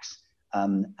tax.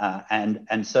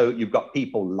 And so you've got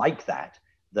people like that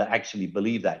actually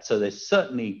believe that. So there's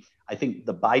certainly, I think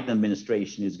the Biden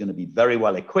administration is going to be very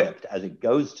well equipped as it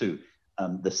goes to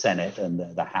the Senate and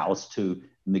the House to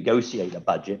negotiate a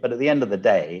budget. But at the end of the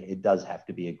day, it does have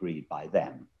to be agreed by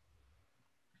them.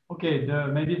 Okay,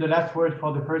 maybe the last word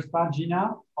for the first part,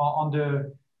 Gina, on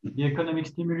the economic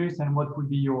stimulus and what would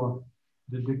be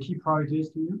the key priorities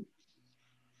to you?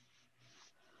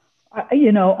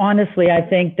 You know, honestly, I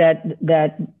think that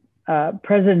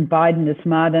President Biden is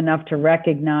smart enough to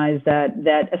recognize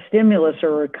that a stimulus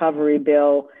or recovery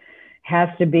bill has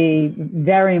to be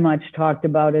very much talked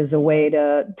about as a way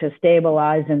to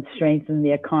stabilize and strengthen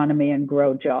the economy and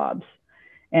grow jobs.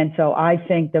 And so I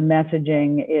think the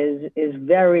messaging is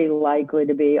very likely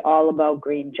to be all about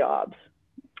green jobs,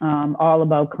 all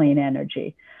about clean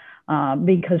energy,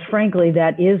 because frankly,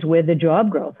 that is where the job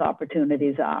growth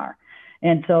opportunities are.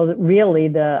 And so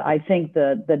really, I think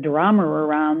the drama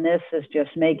around this is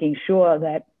just making sure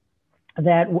that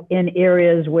in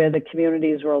areas where the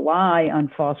communities rely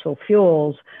on fossil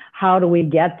fuels, how do we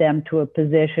get them to a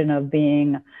position of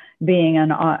being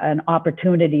an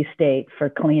opportunity state for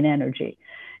clean energy?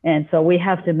 And so we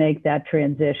have to make that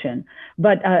transition.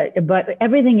 But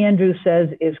everything Andrew says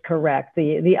is correct.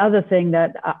 The other thing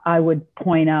that I would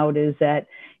point out is that,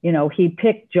 you know, he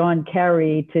picked John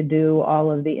Kerry to do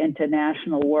all of the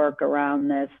international work around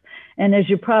this. And as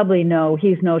you probably know,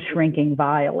 he's no shrinking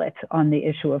violet on the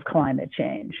issue of climate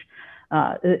change.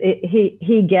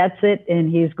 He gets it,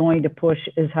 and he's going to push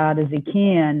as hard as he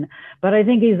can. But I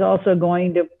think he's also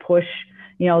going to push,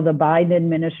 you know, the Biden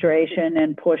administration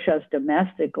and push us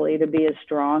domestically to be as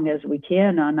strong as we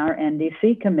can on our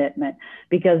NDC commitment,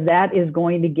 because that is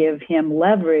going to give him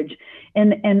leverage.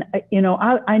 And you know,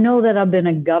 I know that I've been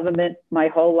in government my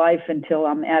whole life until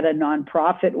I'm at a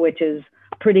nonprofit, which is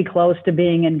pretty close to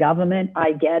being in government.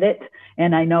 I get it.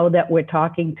 And I know that we're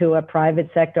talking to a private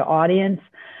sector audience.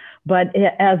 But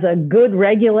as a good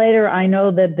regulator, I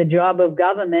know that the job of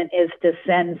government is to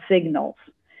send signals.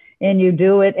 And you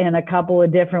do it in a couple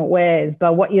of different ways, by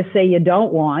what you say you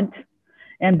don't want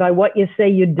and by what you say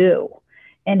you do.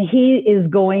 And he is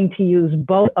going to use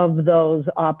both of those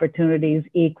opportunities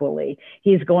equally.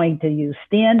 He's going to use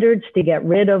standards to get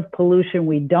rid of pollution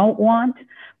we don't want,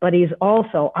 but he's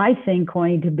also, I think,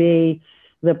 going to be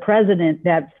the president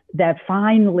that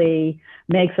finally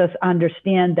makes us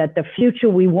understand that the future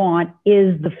we want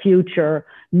is the future,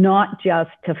 not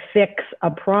just to fix a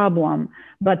problem,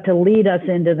 but to lead us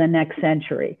into the next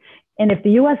century. And if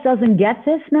the US doesn't get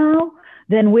this now,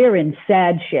 then we're in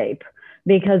sad shape,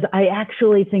 because I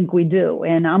actually think we do.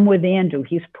 And I'm with Andrew.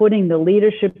 He's putting the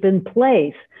leadership in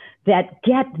place that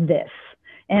get this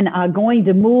and are going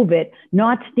to move it,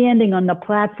 not standing on the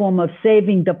platform of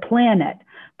saving the planet,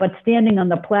 but standing on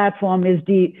the platform is,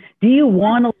 do you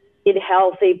want to lead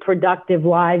healthy, productive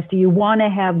lives? Do you want to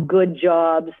have good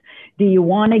jobs? Do you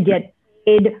want to get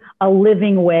paid a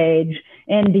living wage?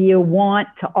 And do you want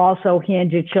to also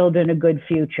hand your children a good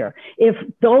future? If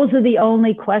those are the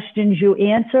only questions you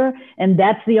answer, and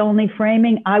that's the only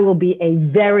framing, I will be a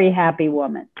very happy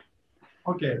woman.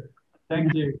 Okay,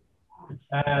 thank you.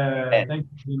 Thank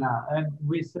you, Gina. And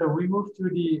we move to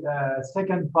the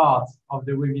second part of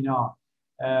the webinar.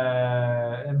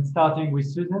 And starting with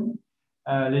Susan,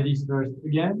 ladies first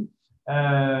again,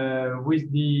 with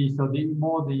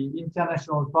the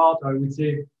international part, I would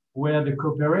say, where the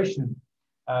cooperation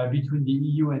between the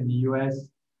EU and the US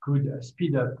could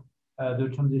speed up the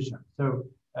transition. So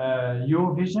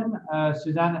your vision,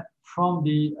 Suzanne, from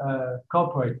the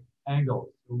corporate angle,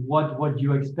 what do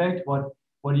you expect? What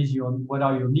are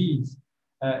your needs?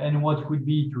 And what would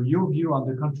be, to your view, on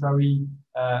the contrary,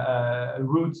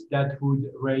 routes that would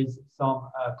raise some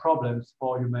problems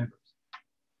for your members?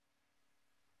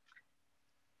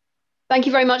 Thank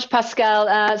you very much, Pascal.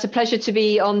 It's a pleasure to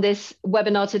be on this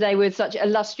webinar today with such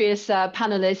illustrious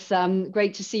panelists.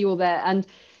 Great to see you all there. And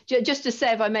just to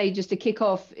say, if I may, just to kick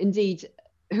off, indeed,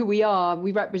 who we are.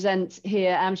 We represent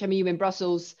here, AmCham EU in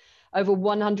Brussels, over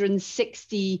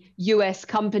 160 US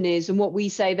companies, and what we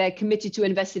say, they're committed to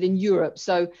invested in Europe.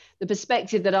 So the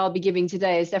perspective that I'll be giving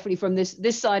today is definitely from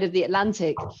this side of the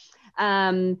Atlantic,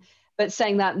 but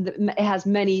saying that it has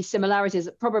many similarities.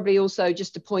 Probably also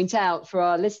just to point out for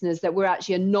our listeners that we're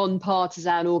actually a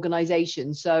non-partisan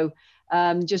organization. So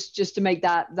just to make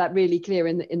that really clear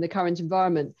in the current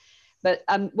environment. But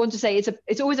I want to say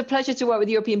it's always a pleasure to work with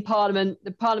the European Parliament. The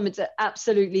Parliament's an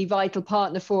absolutely vital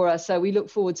partner for us. So we look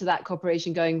forward to that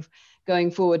cooperation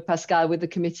going forward, Pascal, with the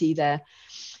committee there.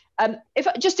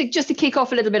 Just to kick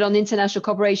off a little bit on international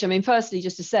cooperation, I mean, firstly,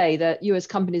 just to say that US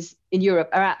companies in Europe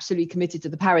are absolutely committed to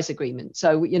the Paris Agreement.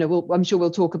 So, I'm sure we'll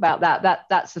talk about that.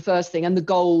 That's the first thing, and the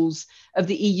goals of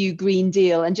the EU Green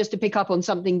Deal. And just to pick up on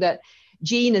something that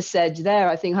Gina said there,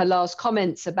 I think her last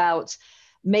comments about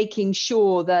making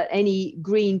sure that any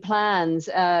green plans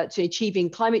to achieving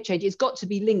climate change has got to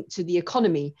be linked to the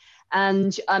economy.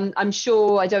 And I'm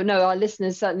sure, I don't know, our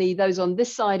listeners, certainly those on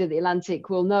this side of the Atlantic,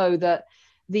 will know that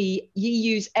the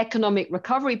EU's economic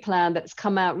recovery plan that's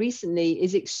come out recently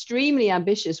is extremely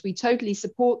ambitious. We totally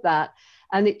support that.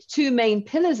 And its two main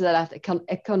pillars of that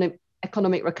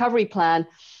economic recovery plan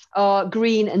are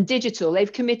green and digital.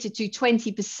 They've committed to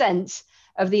 20%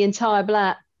 of the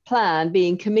entire plan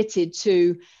being committed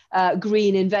to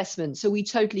green investment. So we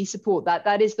totally support that.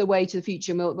 That is the way to the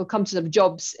future. And we'll come to the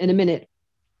jobs in a minute.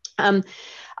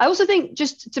 I also think,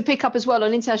 just to pick up as well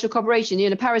on international cooperation,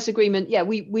 the Paris Agreement,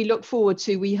 we look forward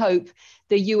to, we hope,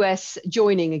 the US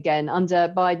joining again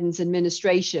under Biden's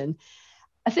administration.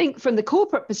 I think from the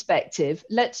corporate perspective,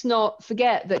 let's not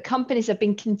forget that companies have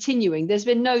been continuing. There's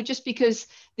been just because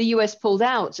the US pulled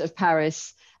out of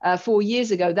Paris 4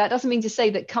 years ago, that doesn't mean to say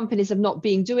that companies have not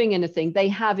been doing anything. They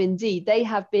have indeed. They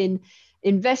have been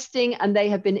investing and they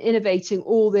have been innovating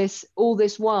all this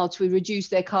while to reduce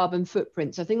their carbon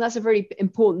footprints. I think that's a very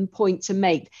important point to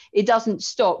make. It doesn't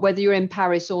stop whether you're in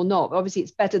Paris or not. Obviously, it's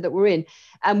better that we're in.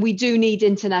 And we do need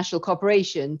international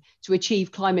cooperation to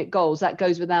achieve climate goals. That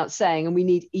goes without saying. And we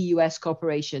need EU-US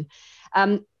cooperation.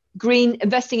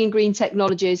 Investing in green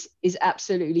technologies is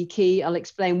absolutely key. I'll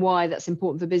explain why that's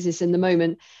important for business in the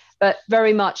moment. But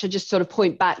very much, I just sort of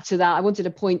point back to that. I wanted to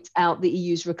point out the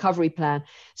EU's recovery plan.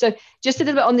 So just a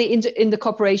little bit on in the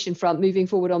cooperation front, moving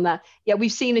forward on that. Yeah,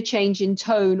 we've seen a change in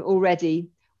tone already.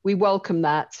 We welcome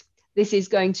that. This is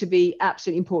going to be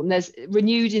absolutely important. There's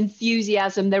renewed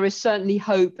enthusiasm. There is certainly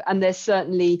hope, and there's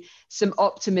certainly some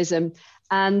optimism.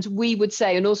 And we would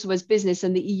say, and also as business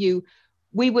and the EU,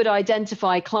 we would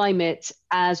identify climate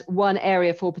as one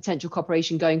area for potential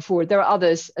cooperation going forward. There are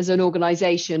others as an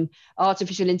organization,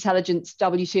 artificial intelligence,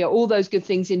 WTO, all those good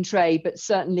things in trade, but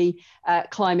certainly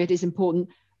climate is important.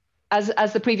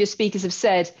 As the previous speakers have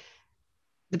said,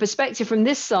 the perspective from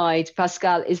this side,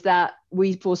 Pascal, is that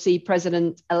we foresee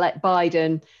President-elect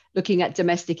Biden looking at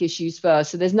domestic issues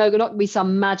first. So there's not going to be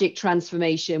some magic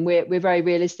transformation. We're very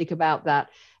realistic about that.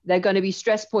 There are going to be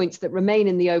stress points that remain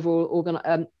in the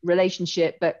overall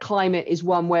relationship, but climate is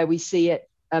one where we see it.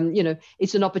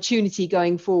 It's an opportunity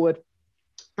going forward,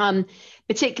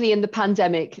 particularly in the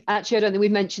pandemic. Actually, I don't think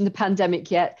we've mentioned the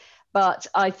pandemic yet, but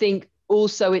I think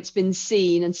also it's been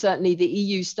seen, and certainly the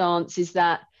EU stance is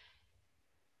that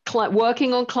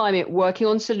working on climate, working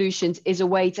on solutions is a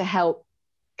way to help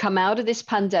come out of this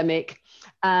pandemic,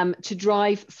 to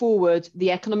drive forward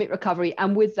the economic recovery.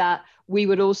 And with that, we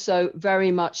would also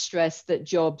very much stress that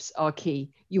jobs are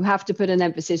key. You have to put an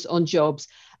emphasis on jobs.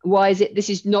 Why is it? This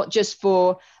is not just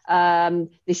for,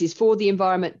 this is for the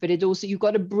environment, but it also, you've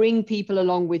got to bring people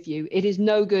along with you. It is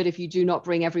no good if you do not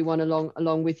bring everyone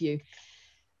along with you.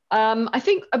 I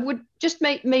think I would just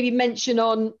maybe mention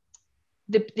on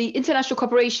the international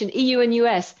cooperation, EU and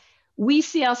US, we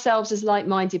see ourselves as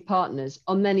like-minded partners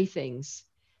on many things.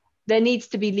 There needs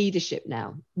to be leadership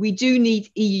now. We do need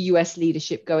EU-US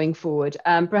leadership going forward.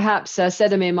 Perhaps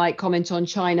Sedamir might comment on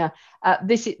China.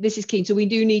 This is key. So we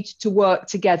do need to work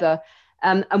together.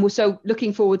 And we're so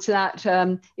looking forward to that.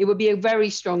 It would be a very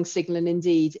strong signal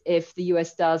indeed if the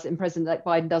US does, and President-elect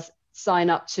Biden does sign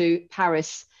up to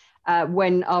Paris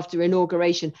after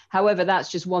inauguration. However, that's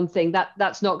just one thing.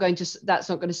 That's not going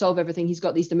to solve everything. He's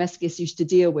got these domestic issues to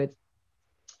deal with.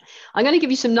 I'm going to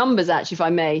give you some numbers, actually, if I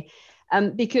may.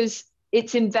 Because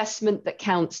it's investment that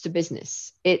counts to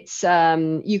business. It's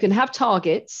you can have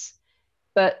targets,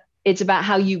 but it's about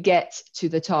how you get to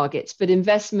the targets. But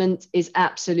investment is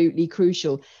absolutely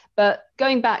crucial. But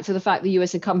going back to the fact that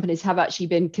US and companies have actually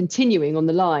been continuing on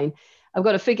the line, I've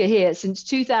got a figure here. Since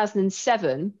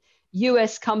 2007,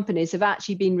 US companies have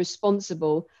actually been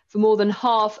responsible for more than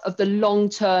half of the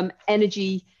long-term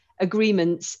energy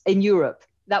agreements in Europe.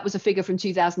 That was a figure from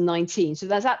 2019. So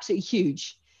that's absolutely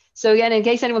huge. So again, in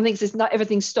case anyone thinks it's not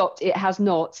everything stopped, it has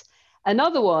not.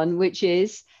 Another one, which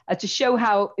is to show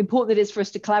how important it is for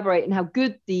us to collaborate and how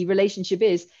good the relationship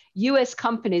is, US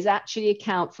companies actually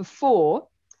account for 4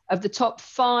 of the top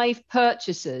 5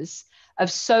 purchasers of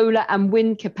solar and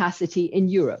wind capacity in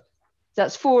Europe.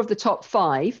 That's 4 of the top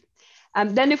 5.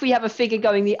 And then if we have a figure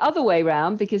going the other way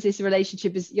around, because this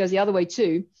relationship goes the other way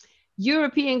too,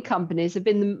 European companies have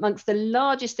been amongst the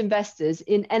largest investors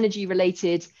in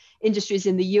energy-related industries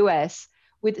in the US,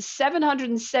 with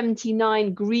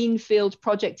 779 greenfield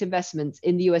project investments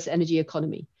in the US energy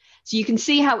economy. So you can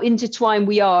see how intertwined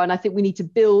we are, and I think we need to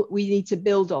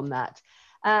build on that.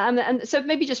 And so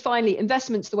maybe just finally,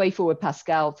 investment's the way forward,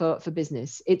 Pascal, for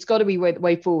business. It's got to be the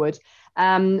way forward.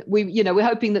 We're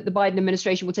hoping that the Biden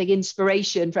administration will take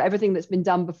inspiration for everything that's been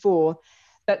done before,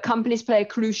 but companies play a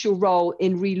crucial role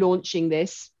in relaunching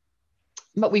this.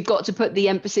 But we've got to put the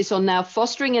emphasis on now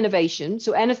fostering innovation.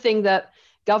 So anything that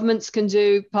governments can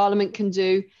do, Parliament can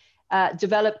do,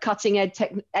 develop cutting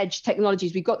edge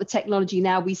technologies. We've got the technology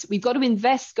now. We've got to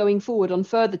invest going forward on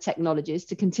further technologies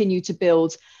to continue to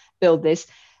build this.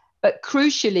 But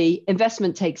crucially,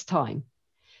 investment takes time.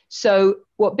 So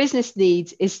what business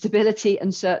needs is stability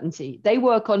and certainty. They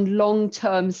work on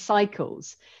long-term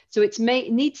cycles. So we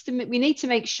need to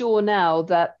make sure now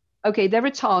that, okay, there are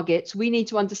targets. We need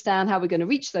to understand how we're going to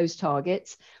reach those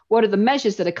targets. What are the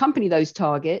measures that accompany those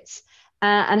targets?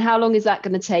 And how long is that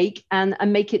going to take? And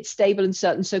make it stable and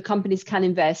certain so companies can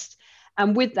invest.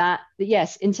 And with that,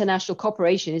 yes, international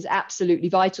cooperation is absolutely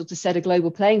vital to set a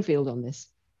global playing field on this.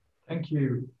 Thank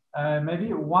you.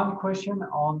 Maybe one question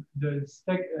on the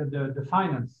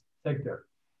finance sector.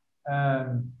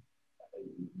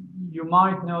 You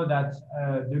might know that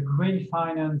the green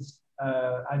finance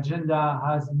agenda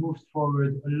has moved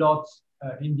forward a lot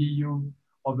in the EU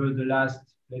over the last,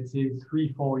 let's say,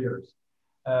 3-4 years.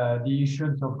 The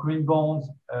issuance of green bonds,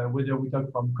 whether we talk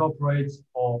from corporates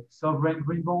or sovereign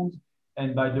green bonds.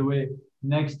 And by the way,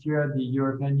 next year, the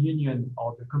European Union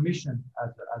or the Commission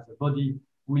as a body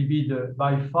will be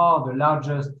by far the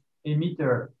largest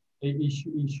issuer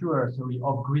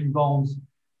of green bonds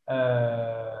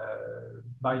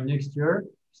by next year,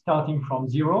 starting from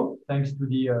 0, thanks to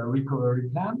the recovery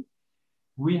plan.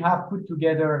 We have put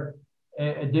together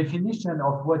a definition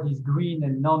of what is green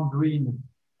and non-green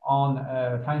on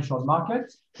financial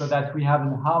markets, so that we have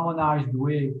a harmonized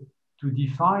way to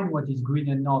define what is green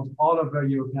and not all over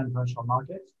European financial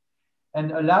markets.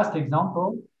 And a last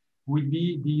example would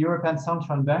be the European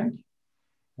Central Bank,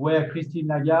 where Christine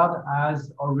Lagarde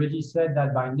has already said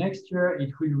that by next year,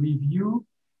 it will review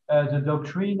the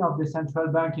doctrine of the central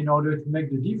bank in order to make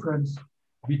the difference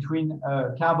between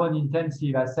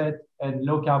carbon-intensive asset and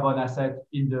low-carbon asset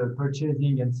in the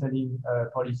purchasing and selling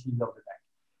policies of the bank.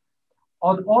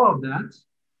 On all of that,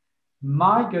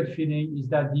 my gut feeling is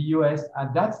that the US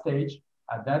at that stage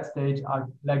are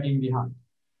lagging behind.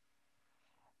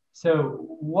 So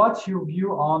what's your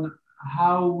view on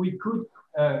how we could,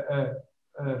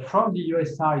 from the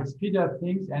US side, speed up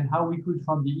things, and how we could,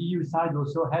 from the EU side,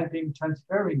 also helping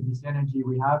transferring this energy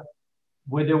we have,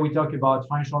 whether we talk about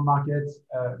financial markets,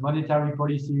 monetary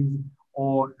policies,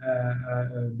 or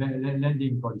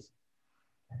lending policies?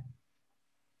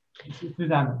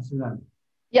 Suzanne.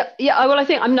 Yeah. Well, I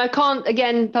think I can't.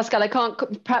 Again, Pascal, I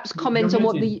can't perhaps comment on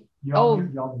what the.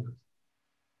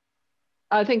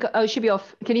 I think it should be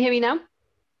off. Can you hear me now?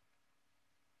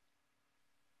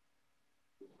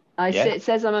 It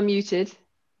says I'm unmuted.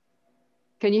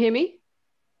 Can you hear me?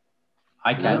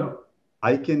 I can. No?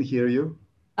 I can hear you.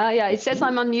 Yeah, it says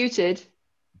I'm unmuted.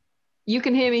 You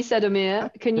can hear me,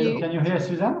 Sedomir. Can you hear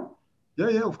Suzanne?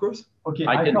 Yeah, of course. Okay,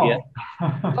 I can hear.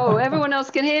 Oh, everyone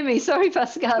else can hear me. Sorry,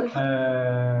 Pascal.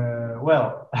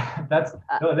 Well, if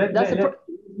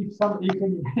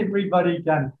everybody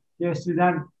can hear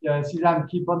Suzanne, Suzanne,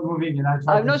 keep on moving. And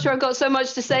I'm not sure I've got so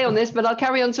much to say on this, but I'll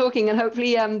carry on talking, and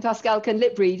hopefully Pascal can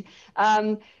lip read.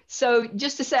 So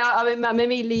just to say, I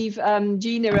maybe leave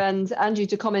Gina and Andrew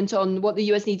to comment on what the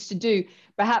US needs to do.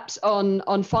 Perhaps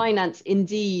on finance,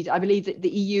 indeed, I believe that the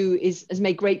EU has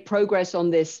made great progress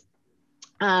on this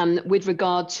with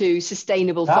regard to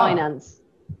sustainable finance.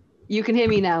 You can hear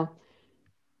me now.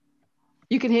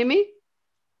 You can hear me?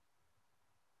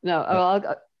 No,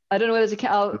 I don't know whether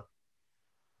to.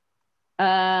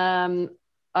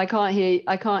 I can't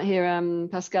hear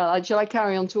Pascal. Shall I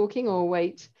carry on talking or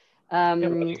wait?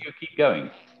 You keep going.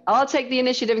 I'll take the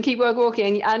initiative and keep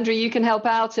walking. Andrew, you can help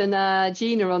out, and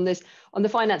Gina on this, on the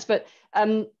finance. But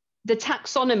the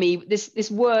taxonomy,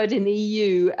 this word in the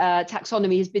EU,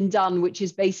 taxonomy, has been done, which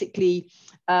is basically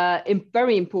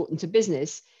very important to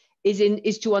business,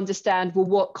 is to understand, well,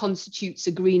 what constitutes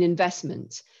a green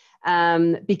investment,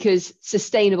 because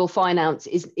sustainable finance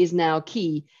is now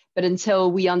key. But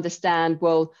until we understand,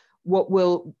 well,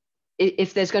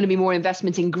 if there's going to be more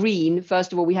investment in green,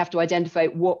 first of all, we have to identify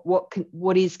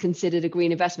what is considered a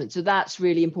green investment. So that's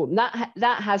really important.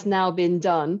 That has now been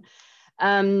done.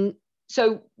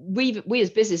 So we as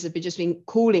business have just been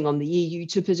calling on the EU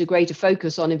to put a greater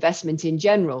focus on investment in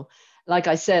general. Like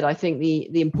I said, I think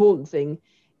the important thing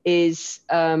is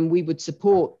we would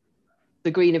support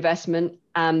the green investment,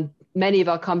 and many of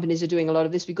our companies are doing a lot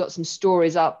of this. We've got some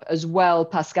stories up as well,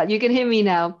 Pascal. You can hear me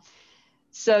now.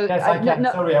 So yes, I can.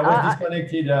 Sorry, I was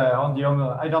disconnected on the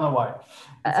I don't know why.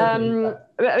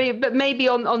 Okay. But maybe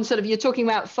on sort of, you're talking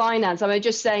about finance. I'm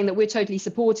just saying that we're totally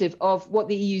supportive of what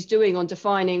the EU is doing on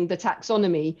defining the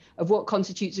taxonomy of what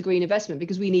constitutes a green investment,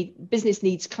 because business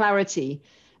needs clarity.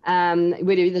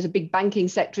 There's a big banking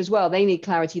sector as well. They need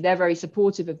clarity. They're very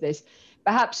supportive of this.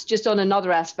 Perhaps just on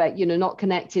another aspect, not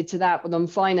connected to that, but on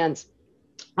finance,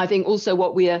 I think also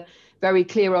what we are very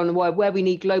clear on where we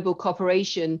need global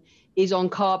cooperation is on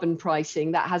carbon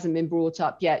pricing. That hasn't been brought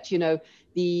up yet.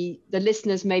 The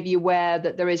listeners may be aware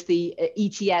that there is the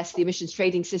ETS, the emissions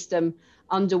trading system,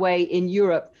 underway in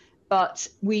Europe. But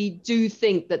we do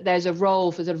think that there's a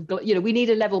role for we need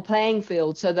a level playing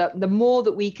field, so that the more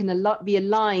that we can be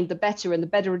aligned, the better, and the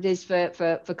better it is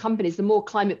for companies, the more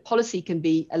climate policy can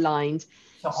be aligned.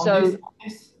 So on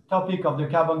this topic of the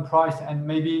carbon price, and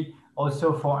maybe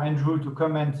also for Andrew to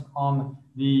comment on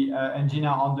the engineer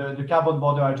on the carbon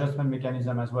border adjustment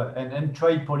mechanism as well, and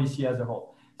trade policy as a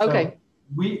whole. So okay.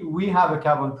 We have a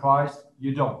carbon price,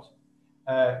 you don't.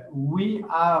 We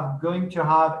are going to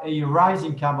have a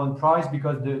rising carbon price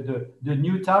because the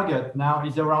new target now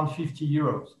is around 50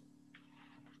 euros.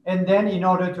 And then in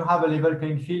order to have a level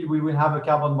playing field, we will have a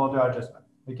carbon border adjustment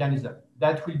mechanism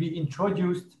that will be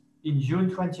introduced in June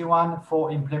 21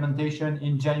 for implementation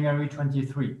in January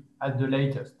 23 at the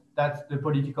latest. That's the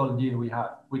political deal we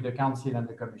have with the Council and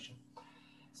the Commission.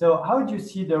 So how do you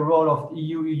see the role of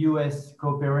EU-US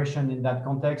cooperation in that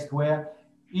context, where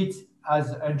it's,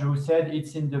 as Andrew said,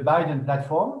 it's in the Biden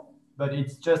platform, but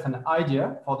it's just an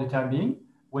idea for the time being.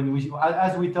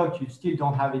 As we talk, you still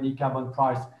don't have any carbon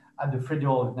price at the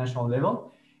federal national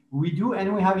level. We do,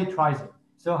 and we have it rising.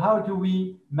 So how do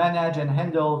we manage and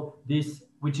handle this,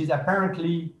 which is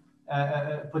apparently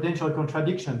a potential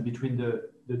contradiction between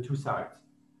the two sides?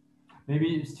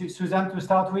 Maybe Suzanne to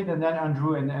start with, and then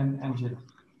Andrew and Jill.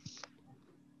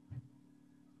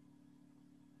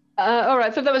 All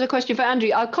right, so that was a question for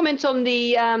Andrew. I'll comment on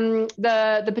the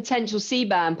potential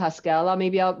CBAM, Pascal. I'll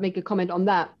make a comment on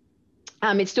that.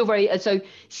 It's still so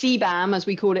CBAM, as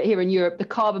we call it here in Europe, the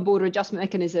Carbon Border Adjustment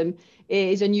Mechanism,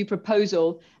 is a new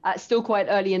proposal. Still quite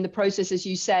early in the process, as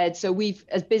you said. So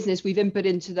as business, we've input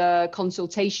into the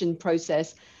consultation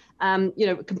process,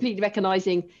 completely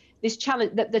recognizing this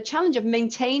challenge, the challenge of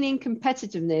maintaining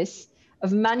competitiveness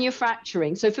of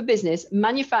manufacturing. So for business,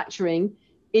 manufacturing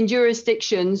in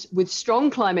jurisdictions with strong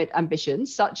climate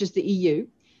ambitions, such as the EU.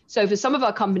 So for some of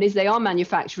our companies, they are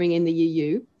manufacturing in the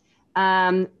EU.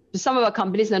 For some of our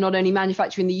companies, they're not only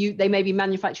manufacturing the EU, they may be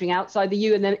manufacturing outside the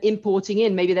EU and then importing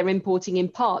in. Maybe they're importing in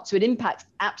parts. So it impacts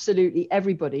absolutely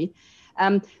everybody.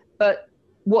 But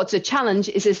what's a challenge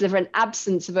is there an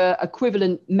absence of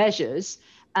equivalent measures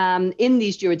in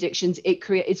these jurisdictions.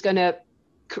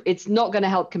 It's not going to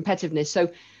help competitiveness.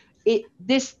 So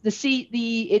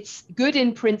it's good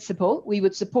in principle. We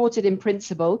would support it in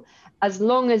principle, as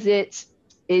long as it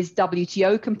is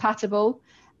WTO compatible,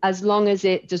 as long as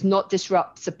it does not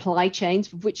disrupt supply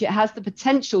chains, which it has the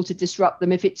potential to disrupt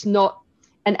them if it's not,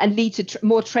 and lead to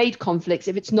more trade conflicts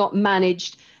if it's not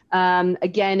managed,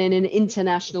 again, in an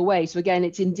international way. So again,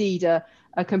 it's indeed a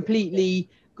completely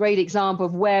great example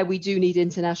of where we do need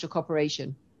international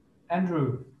cooperation.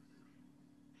 Andrew.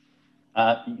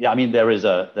 Yeah, I mean, there is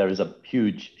a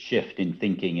huge shift in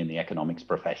thinking in the economics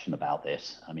profession about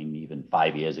this. I mean, even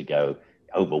 5 years ago,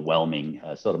 overwhelming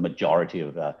sort of majority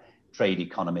of trade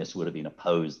economists would have been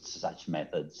opposed to such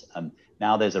methods.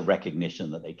 Now there's a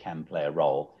recognition that they can play a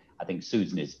role. I think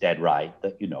Susan is dead right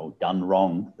that, done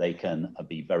wrong, they can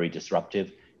be very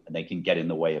disruptive and they can get in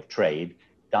the way of trade.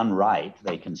 Done right,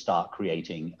 they can start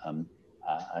creating,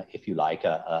 if you like,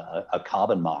 a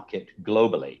carbon market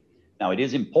globally. Now, it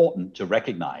is important to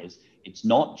recognize it's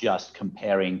not just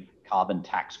comparing carbon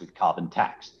tax with carbon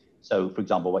tax. So, for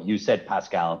example, what you said,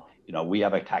 Pascal, we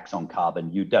have a tax on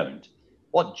carbon, you don't.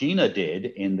 What Gina did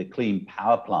in the clean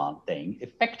power plant thing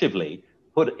effectively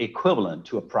put equivalent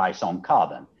to a price on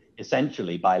carbon.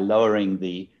 essentially by lowering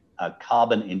the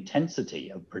carbon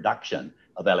intensity of production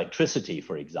of electricity,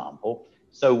 for example.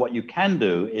 So what you can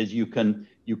do is you can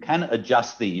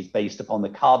adjust these based upon the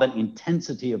carbon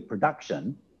intensity of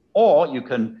production, or you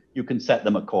can set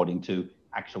them according to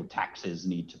actual taxes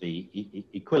need to be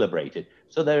equilibrated.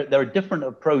 So there are different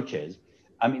approaches.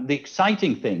 I mean, the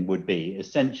exciting thing would be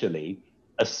essentially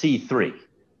a C3,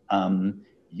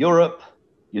 Europe,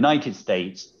 United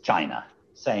States, China,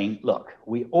 saying, look,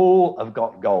 we all have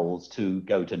got goals to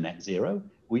go to net zero.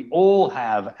 We all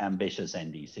have ambitious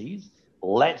NDCs.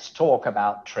 Let's talk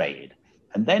about trade.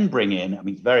 And then bring in, I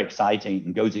mean, it's very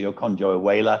exciting. Ngozi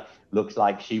Okonjo-Iweala looks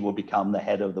like she will become the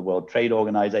head of the World Trade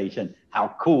Organization.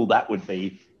 How cool that would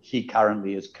be. She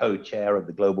currently is co-chair of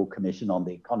the Global Commission on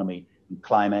the Economy and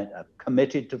Climate,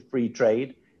 committed to free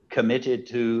trade, committed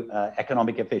to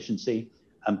economic efficiency,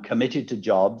 committed to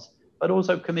jobs, but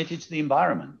also committed to the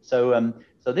environment. So,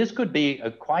 so this could be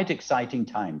quite exciting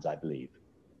times, I believe.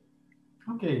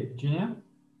 Okay, Gina?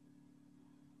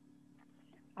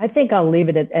 I think I'll leave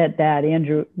it at that.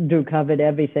 Andrew covered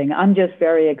everything. I'm just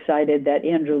very excited that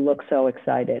Andrew looks so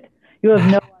excited. You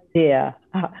have no idea.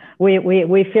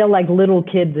 We feel like little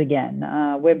kids again.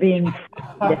 We're being...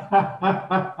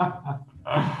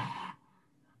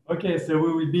 Okay, so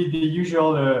we will be the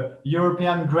usual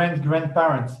European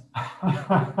grandparents.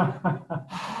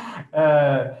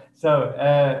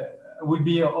 We'll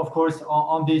be, of course,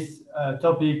 on this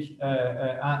topic.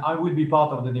 I will be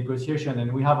part of the negotiation,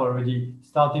 and we have already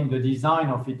starting the design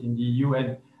of it in the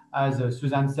UN. As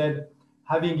Suzanne said,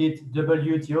 having it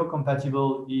WTO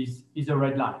compatible is a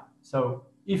red line. So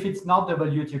if it's not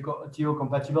WTO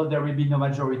compatible, there will be no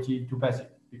majority to pass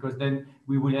it, because then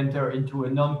we will enter into a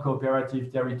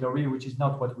non-cooperative territory, which is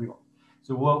not what we want.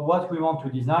 So what we want to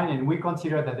design, and we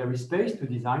consider that there is space to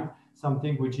design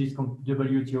something which is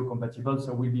WTO compatible.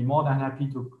 So we'll be more than happy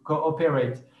to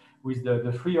cooperate with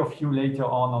the three of you later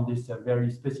on this very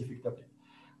specific topic.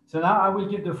 So now I will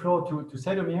give the floor to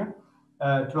Sedomir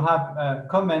to have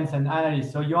comments and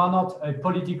analysis. So you are not a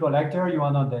political actor, you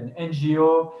are not an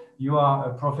NGO, you are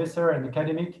a professor and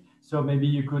academic. So maybe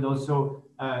you could also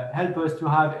help us to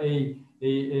have a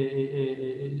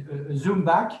zoom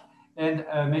back and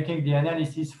making the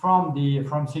analysis from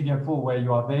Singapore, where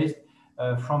you are based,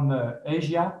 from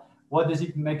Asia. What does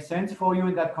it make sense for you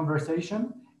in that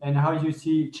conversation, and how you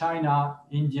see China,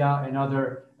 India, and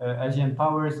other Asian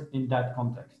powers in that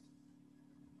context?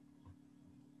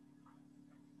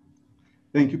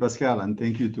 Thank you, Pascal, and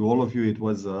thank you to all of you. It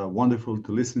was wonderful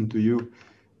to listen to you.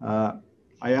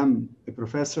 I am a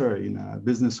professor in a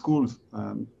business school,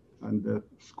 and the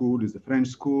school is the French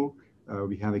school.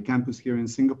 We have a campus here in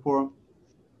Singapore.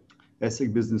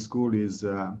 ESSEC Business School is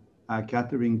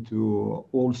catering to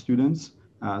all students,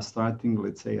 starting,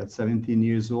 let's say, at 17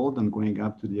 years old and going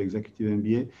up to the executive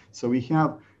MBA. So we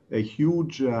have a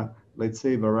huge, let's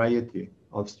say, variety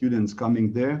of students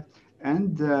coming there.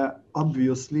 And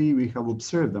obviously, we have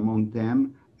observed among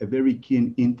them a very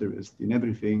keen interest in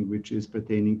everything which is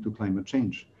pertaining to climate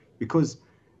change. Because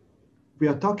we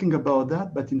are talking about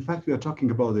that, but in fact, we are talking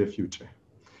about their future.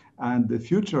 And the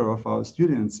future of our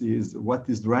students is what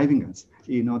is driving us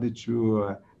in order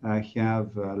to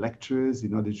have lectures,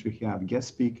 in order to have guest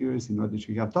speakers, in order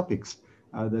to have topics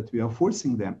that we are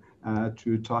forcing them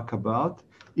to talk about,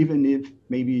 even if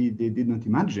maybe they did not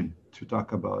imagine to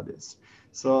talk about this.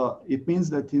 So it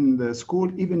means that in the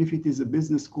school, even if it is a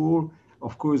business school,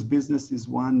 of course, business is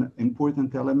one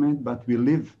important element, but we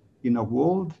live in a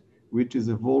world which is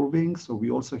evolving. So we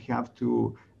also have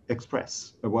to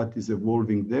express what is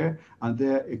evolving there. And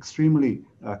they're extremely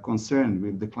concerned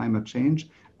with the climate change.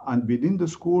 And within the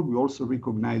school, we also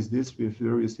recognize this with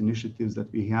various initiatives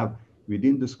that we have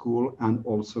within the school and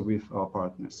also with our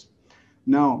partners.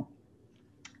 Now,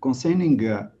 concerning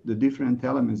the different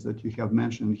elements that you have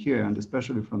mentioned here, and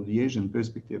especially from the Asian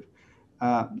perspective,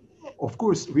 of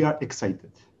course, we are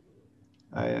excited.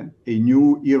 A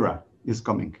new era is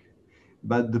coming.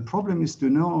 But the problem is to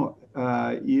know,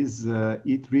 is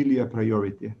it really a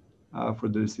priority for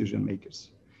the decision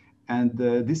makers? And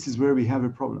this is where we have a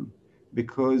problem,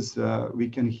 because we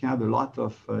can have a lot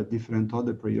of different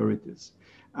other priorities.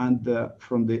 And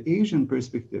from the Asian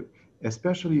perspective,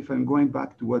 especially if I'm going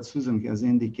back to what Susan has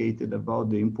indicated about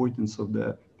the importance of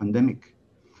the pandemic,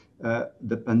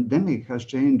 the pandemic has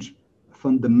changed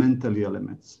fundamentally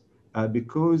elements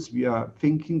because we are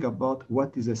thinking about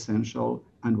what is essential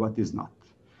and what is not.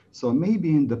 So maybe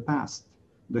in the past,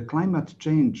 the climate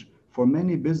change for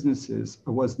many businesses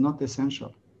was not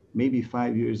essential. Maybe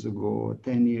 5 years ago,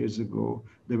 10 years ago,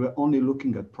 they were only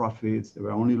looking at profits, they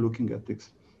were only looking at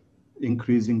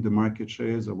increasing the market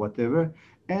shares or whatever.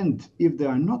 And if they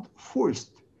are not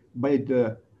forced by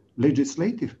the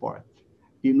legislative part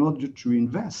in order to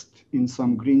invest in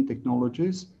some green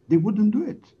technologies, they wouldn't do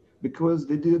it because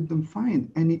they didn't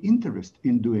find any interest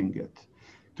in doing it.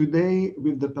 Today,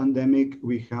 with the pandemic,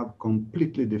 we have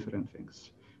completely different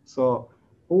things. So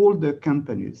all the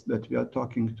companies that we are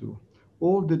talking to,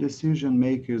 all the decision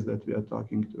makers that we are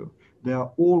talking to, they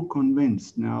are all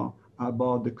convinced now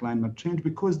about the climate change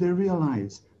because they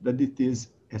realize that it is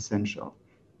essential.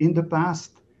 In the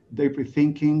past, they were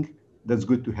thinking that's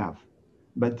good to have,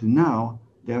 but now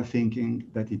they are thinking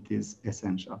that it is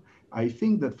essential. I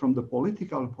think that from the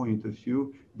political point of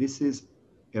view, this is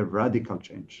a radical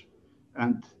change.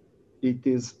 And it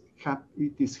is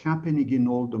happening in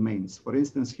all domains. For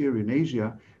instance, here in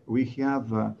Asia, we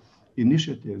have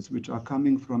initiatives which are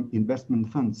coming from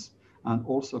investment funds and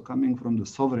also coming from the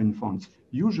sovereign funds.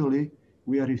 Usually,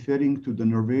 we are referring to the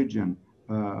Norwegian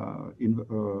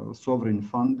sovereign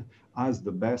fund as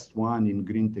the best one in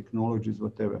green technologies,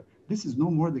 whatever. This is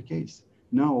no more the case.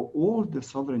 Now, all the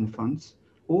sovereign funds,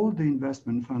 all the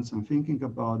investment funds, I'm thinking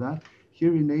about that.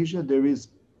 Here in Asia, there is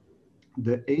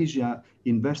the Asia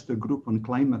Investor Group on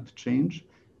Climate Change,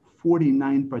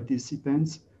 49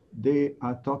 participants. They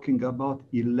are talking about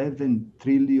 11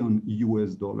 trillion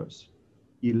US dollars.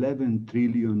 11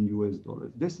 trillion US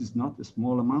dollars. This is not a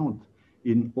small amount.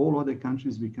 In all other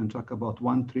countries, we can talk about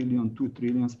 1 trillion, 2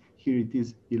 trillions. Here it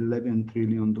is 11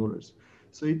 trillion dollars.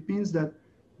 So it means that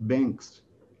banks,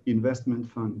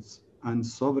 investment funds, and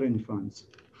sovereign funds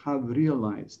have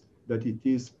realized that it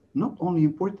is not only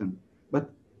important,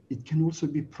 but it can also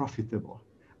be profitable.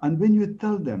 And when you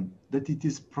tell them that it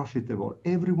is profitable,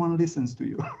 everyone listens to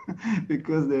you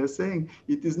because they're saying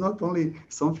it is not only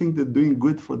something that's doing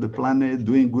good for the planet,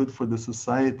 doing good for the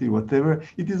society, whatever,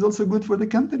 it is also good for the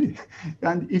company.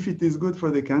 And if it is good for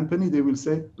the company, they will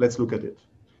say, let's look at it.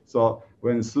 So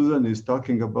when Susan is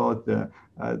talking about the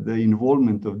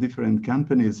involvement of different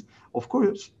companies, of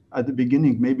course, at the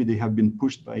beginning, maybe they have been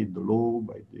pushed by the law,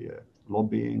 by the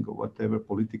lobbying or whatever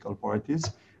political parties,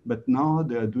 but now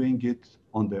they are doing it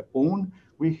on their own.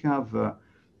 We have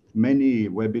many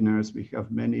webinars, we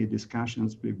have many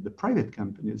discussions with the private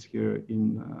companies here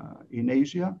in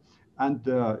Asia. And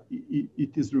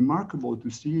it is remarkable to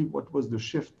see what was the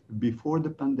shift before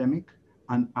the pandemic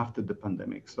and after the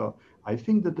pandemic. So I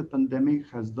think that the pandemic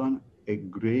has done a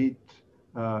great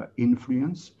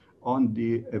influence on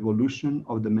the evolution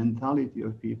of the mentality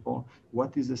of people,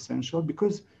 what is essential,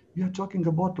 because we are talking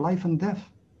about life and death.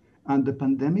 And the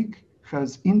pandemic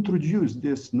has introduced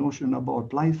this notion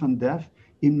about life and death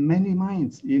in many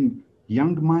minds, in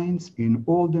young minds, in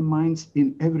older minds,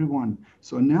 in everyone.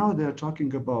 So now they're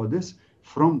talking about this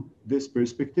from this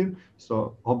perspective.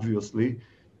 So obviously,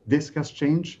 this has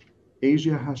changed.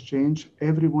 Asia has changed.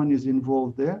 Everyone is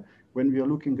involved there. When we are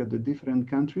looking at the different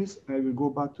countries, I will go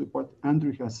back to what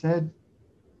Andrew has said.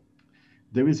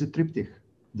 There is a triptych.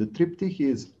 The triptych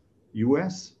is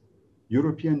US,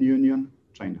 European Union,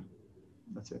 China.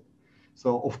 That's it.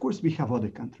 So of course we have other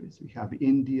countries. We have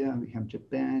India, we have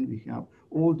Japan, we have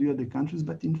all the other countries,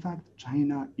 but in fact,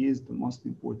 China is the most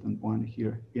important one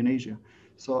here in Asia.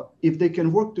 So if they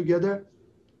can work together,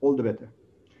 all the better.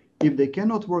 If they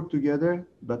cannot work together,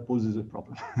 that poses a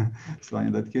problem. So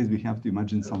in that case, we have to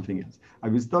imagine something else. I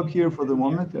will stop here for the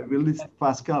moment. I will list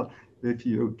Pascal, if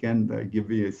you can give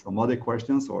me some other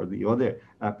questions or the other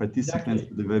participants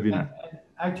to the webinar.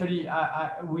 Actually,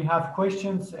 we have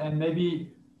questions, and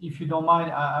maybe if you don't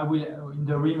mind, I will, in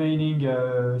the remaining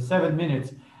 7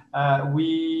 minutes, I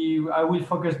will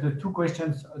focus the two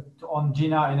questions on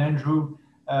Gina and Andrew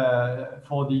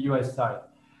for the US side.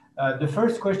 The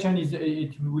first question is,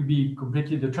 it will be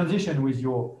completely the transition with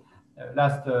your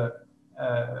last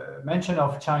mention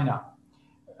of China.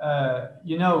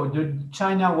 You know,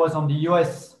 China was on the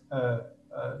US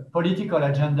political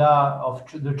agenda of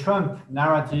the Trump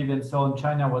narrative and so on.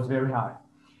 China was very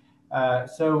high.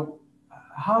 So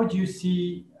how do you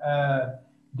see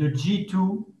the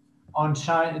G2 on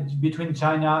China, between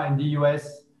China and the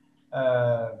US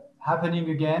happening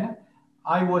again?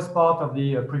 I was part of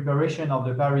the preparation of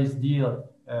the Paris deal.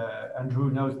 Andrew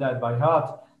knows that by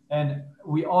heart. And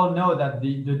we all know that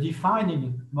the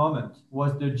defining moment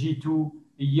was the G2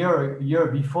 a year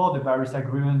before the Paris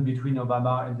Agreement between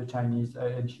Obama and the Chinese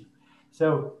Xi.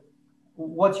 So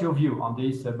what's your view on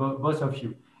this, both of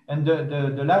you? And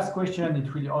the last question,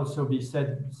 it will also be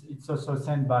said, it's also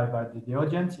sent by the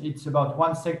audience. It's about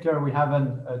one sector we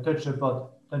haven't touched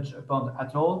upon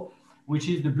at all, which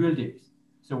is the buildings.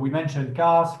 So we mentioned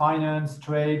cars, finance,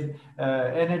 trade,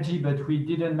 energy, but we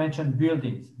didn't mention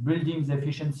buildings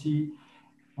efficiency.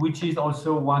 which is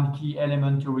also one key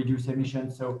element to reduce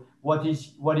emissions. So what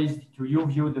is, to your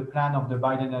view, the plan of the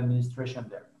Biden administration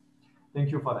there?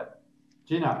 Thank you for that.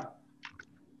 Gina.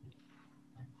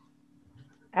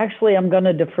 Actually, I'm going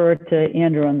to defer to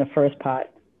Andrew on the first part.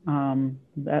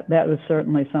 That was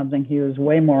certainly something he was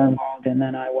way more involved in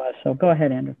than I was. So go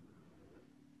ahead, Andrew.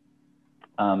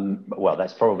 Well,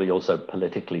 that's probably also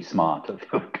politically smart of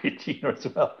Gina as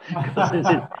well, because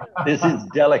this is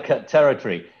delicate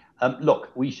territory. Look,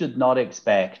 we should not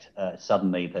expect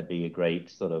suddenly there'd be a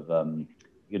great sort of,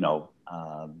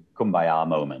 kumbaya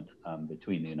moment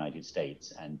between the United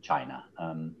States and China.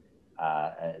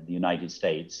 The United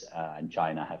States and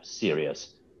China have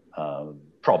serious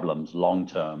problems,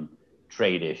 long-term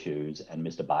trade issues, and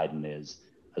Mr. Biden is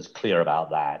as clear about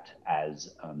that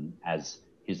as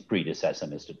his predecessor,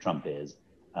 Mr. Trump, is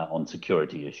on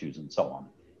security issues and so on.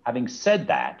 Having said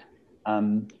that,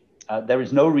 there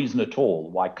is no reason at all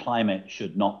why climate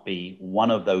should not be one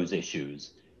of those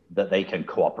issues that they can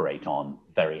cooperate on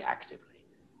very actively.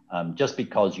 Just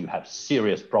because you have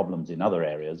serious problems in other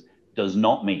areas does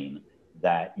not mean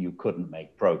that you couldn't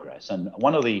make progress. And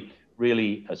one of the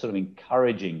really sort of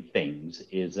encouraging things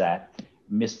is that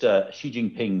Mr. Xi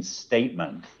Jinping's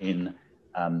statement in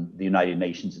the United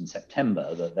Nations in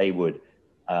September that they would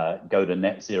go to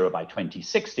net zero by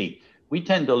 2060, we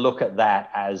tend to look at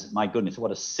that as, my goodness,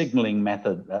 what a signaling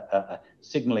method,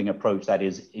 signaling approach that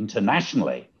is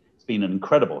internationally. It's been an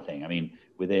incredible thing. I mean,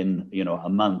 within a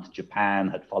month, Japan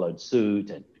had followed suit,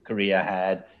 and Korea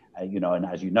had, and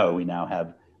as you know, we now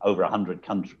have over 100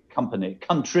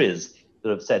 countries that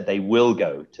have said they will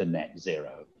go to net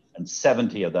zero, and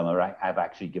 70 of them have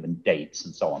actually given dates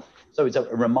and so on. So it's a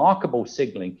remarkable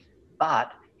signaling,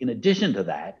 but in addition to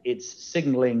that, it's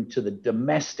signaling to the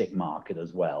domestic market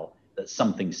as well that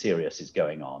something serious is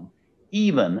going on,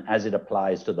 even as it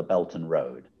applies to the Belt and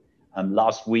Road.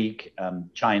 Last week,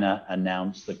 China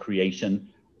announced the creation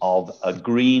of a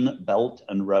Green Belt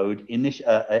and Road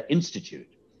Institute.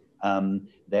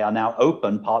 They are now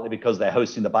open, partly because they're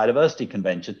hosting the Biodiversity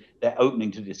Convention. They're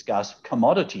opening to discuss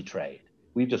commodity trade.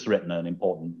 We've just written an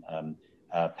important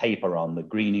paper on the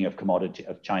greening of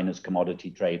China's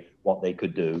commodity trade, what they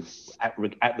could do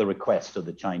at the request of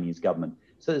the Chinese government.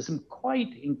 So there's some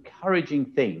quite encouraging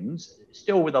things,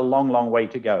 still with a long, long way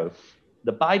to go.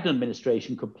 The Biden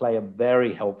administration could play a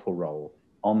very helpful role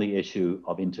on the issue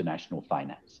of international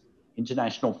finance.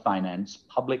 International finance,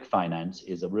 public finance,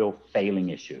 is a real failing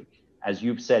issue. As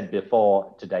you've said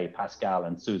before today, Pascal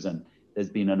and Susan,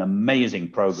 there's been an amazing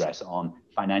progress on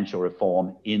financial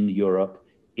reform in Europe,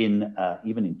 even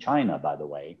in China, by the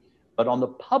way. But on the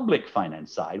public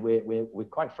finance side, we're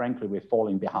quite frankly, we're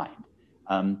falling behind.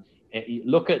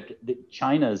 Look at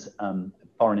China's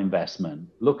foreign investment.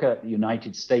 Look at the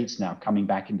United States now coming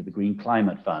back into the Green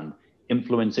Climate Fund,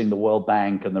 influencing the World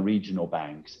Bank and the regional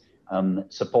banks,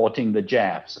 supporting the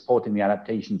JEF, supporting the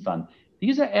Adaptation Fund.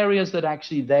 These are areas that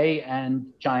actually they and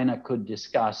China could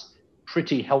discuss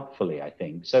pretty helpfully, I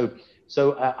think. So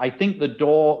I think the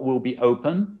door will be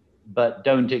open, but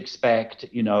don't expect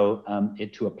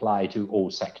it to apply to all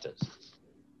sectors.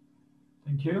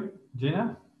 Thank you.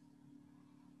 Gina?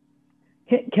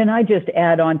 Can I just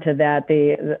add on to that,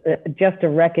 just a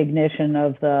recognition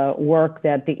of the work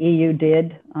that the EU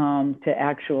did to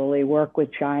actually work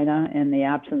with China in the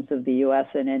absence of the U.S.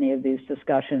 in any of these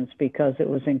discussions, because it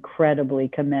was incredibly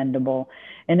commendable.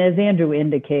 And as Andrew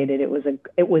indicated, it was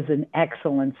an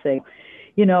excellent thing.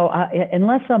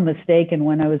 Unless I'm mistaken,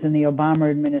 when I was in the Obama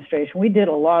administration, we did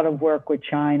a lot of work with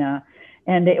China.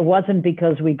 And it wasn't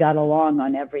because we got along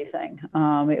on everything.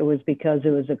 It was because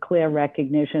there was a clear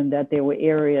recognition that there were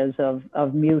areas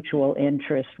of mutual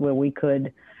interest where we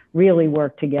could really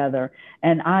work together.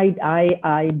 And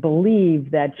I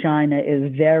believe that China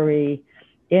is very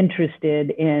interested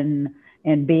in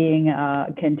being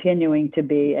continuing to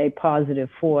be a positive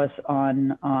force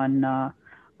on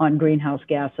greenhouse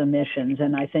gas emissions.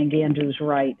 And I think Andrew's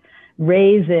right.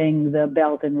 Raising the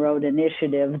Belt and Road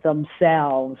Initiative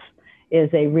themselves is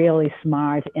a really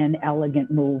smart and elegant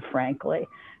move, frankly,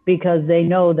 because they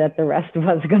know that the rest of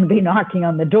us are going to be knocking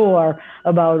on the door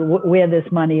about where this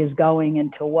money is going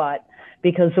and to what.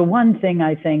 Because the one thing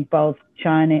I think both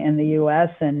China and the US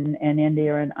and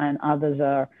India and others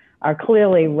are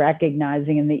clearly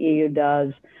recognizing, and the EU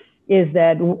does, is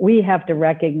that we have to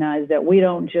recognize that we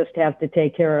don't just have to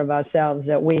take care of ourselves,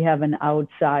 that we have an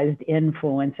outsized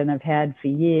influence and have had for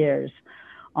years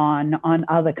on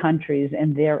other countries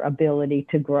and their ability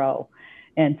to grow.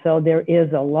 And so there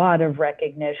is a lot of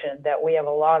recognition that we have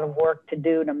a lot of work to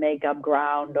do to make up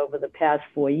ground over the past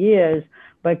 4 years,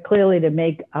 but clearly to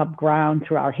make up ground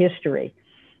through our history.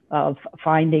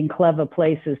 finding clever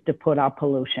places to put our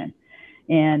pollution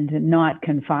and not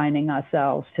confining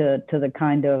ourselves to the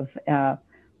kind of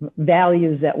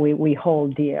values that we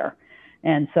hold dear.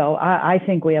 And so I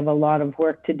think we have a lot of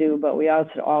work to do, but we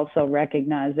also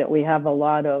recognize that we have a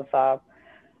lot of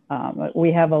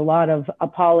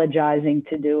apologizing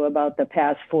to do about the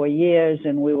past 4 years,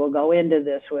 and we will go into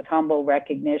this with humble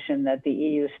recognition that the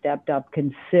EU stepped up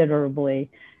considerably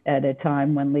at a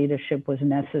time when leadership was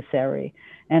necessary.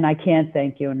 And I can't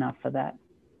thank you enough for that.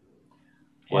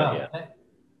 Well, yeah.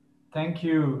 Thank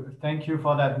you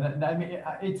for that. I mean,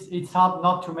 it's hard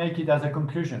not to make it as a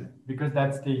conclusion, because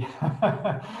that's the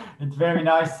it's very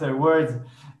nice words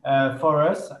for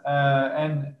us.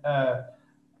 And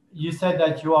you said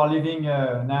that you are living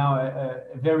now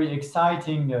very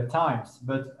exciting times,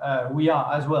 but we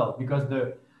are as well, because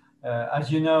as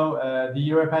you know, the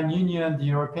European Union, the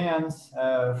Europeans,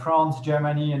 France,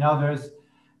 Germany, and others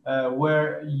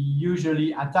were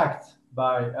usually attacked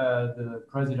by the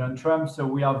President Trump. So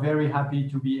we are very happy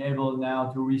to be able now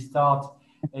to restart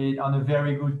it on a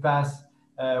very good path.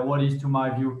 What is, to my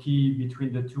view, key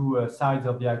between the two sides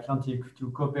of the Atlantic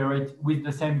to cooperate with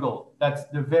the same goal. That's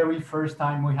the very first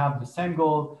time we have the same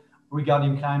goal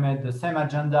regarding climate, the same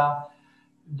agenda,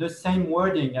 the same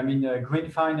wording. I mean, green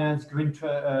finance, green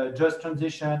just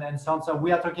transition, and so on. So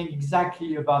we are talking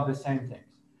exactly about the same things.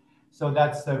 So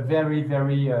that's very,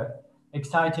 very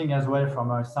exciting as well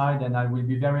from our side, and I will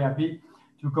be very happy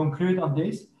to conclude on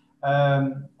this.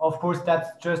 Of course, that's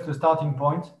just a starting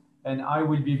point, and I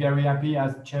will be very happy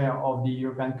as chair of the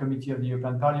European Committee of the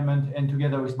European Parliament, and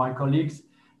together with my colleagues,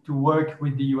 to work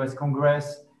with the US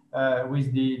Congress,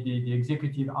 with the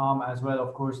executive arm as well,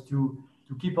 of course, to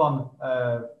keep on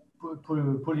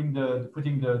putting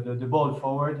the ball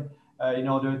forward in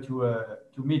order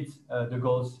to meet the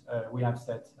goals we have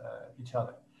set each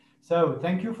other. So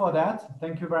thank you for that.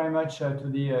 Thank you very much to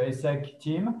the ESSEC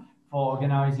team for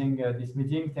organizing this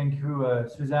meeting. Thank you,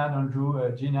 Suzanne,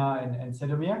 Andrew, Gina, and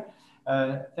Sedomir.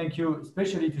 Thank you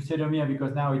especially to Sedomir,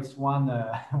 because now it's 1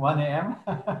 a.m.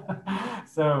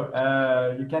 So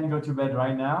you can go to bed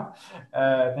right now.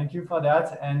 Thank you for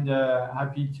that, and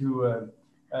happy to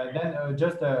then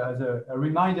just as a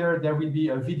reminder, there will be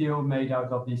a video made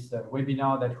out of this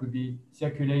webinar that will be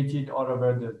circulated all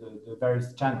over the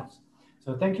various channels.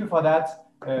 So thank you for that.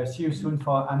 See you soon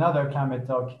for another climate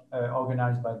talk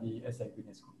organized by the ESSEC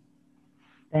Business School.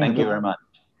 Thank you very much.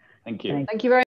 Thank you. Thank you very much.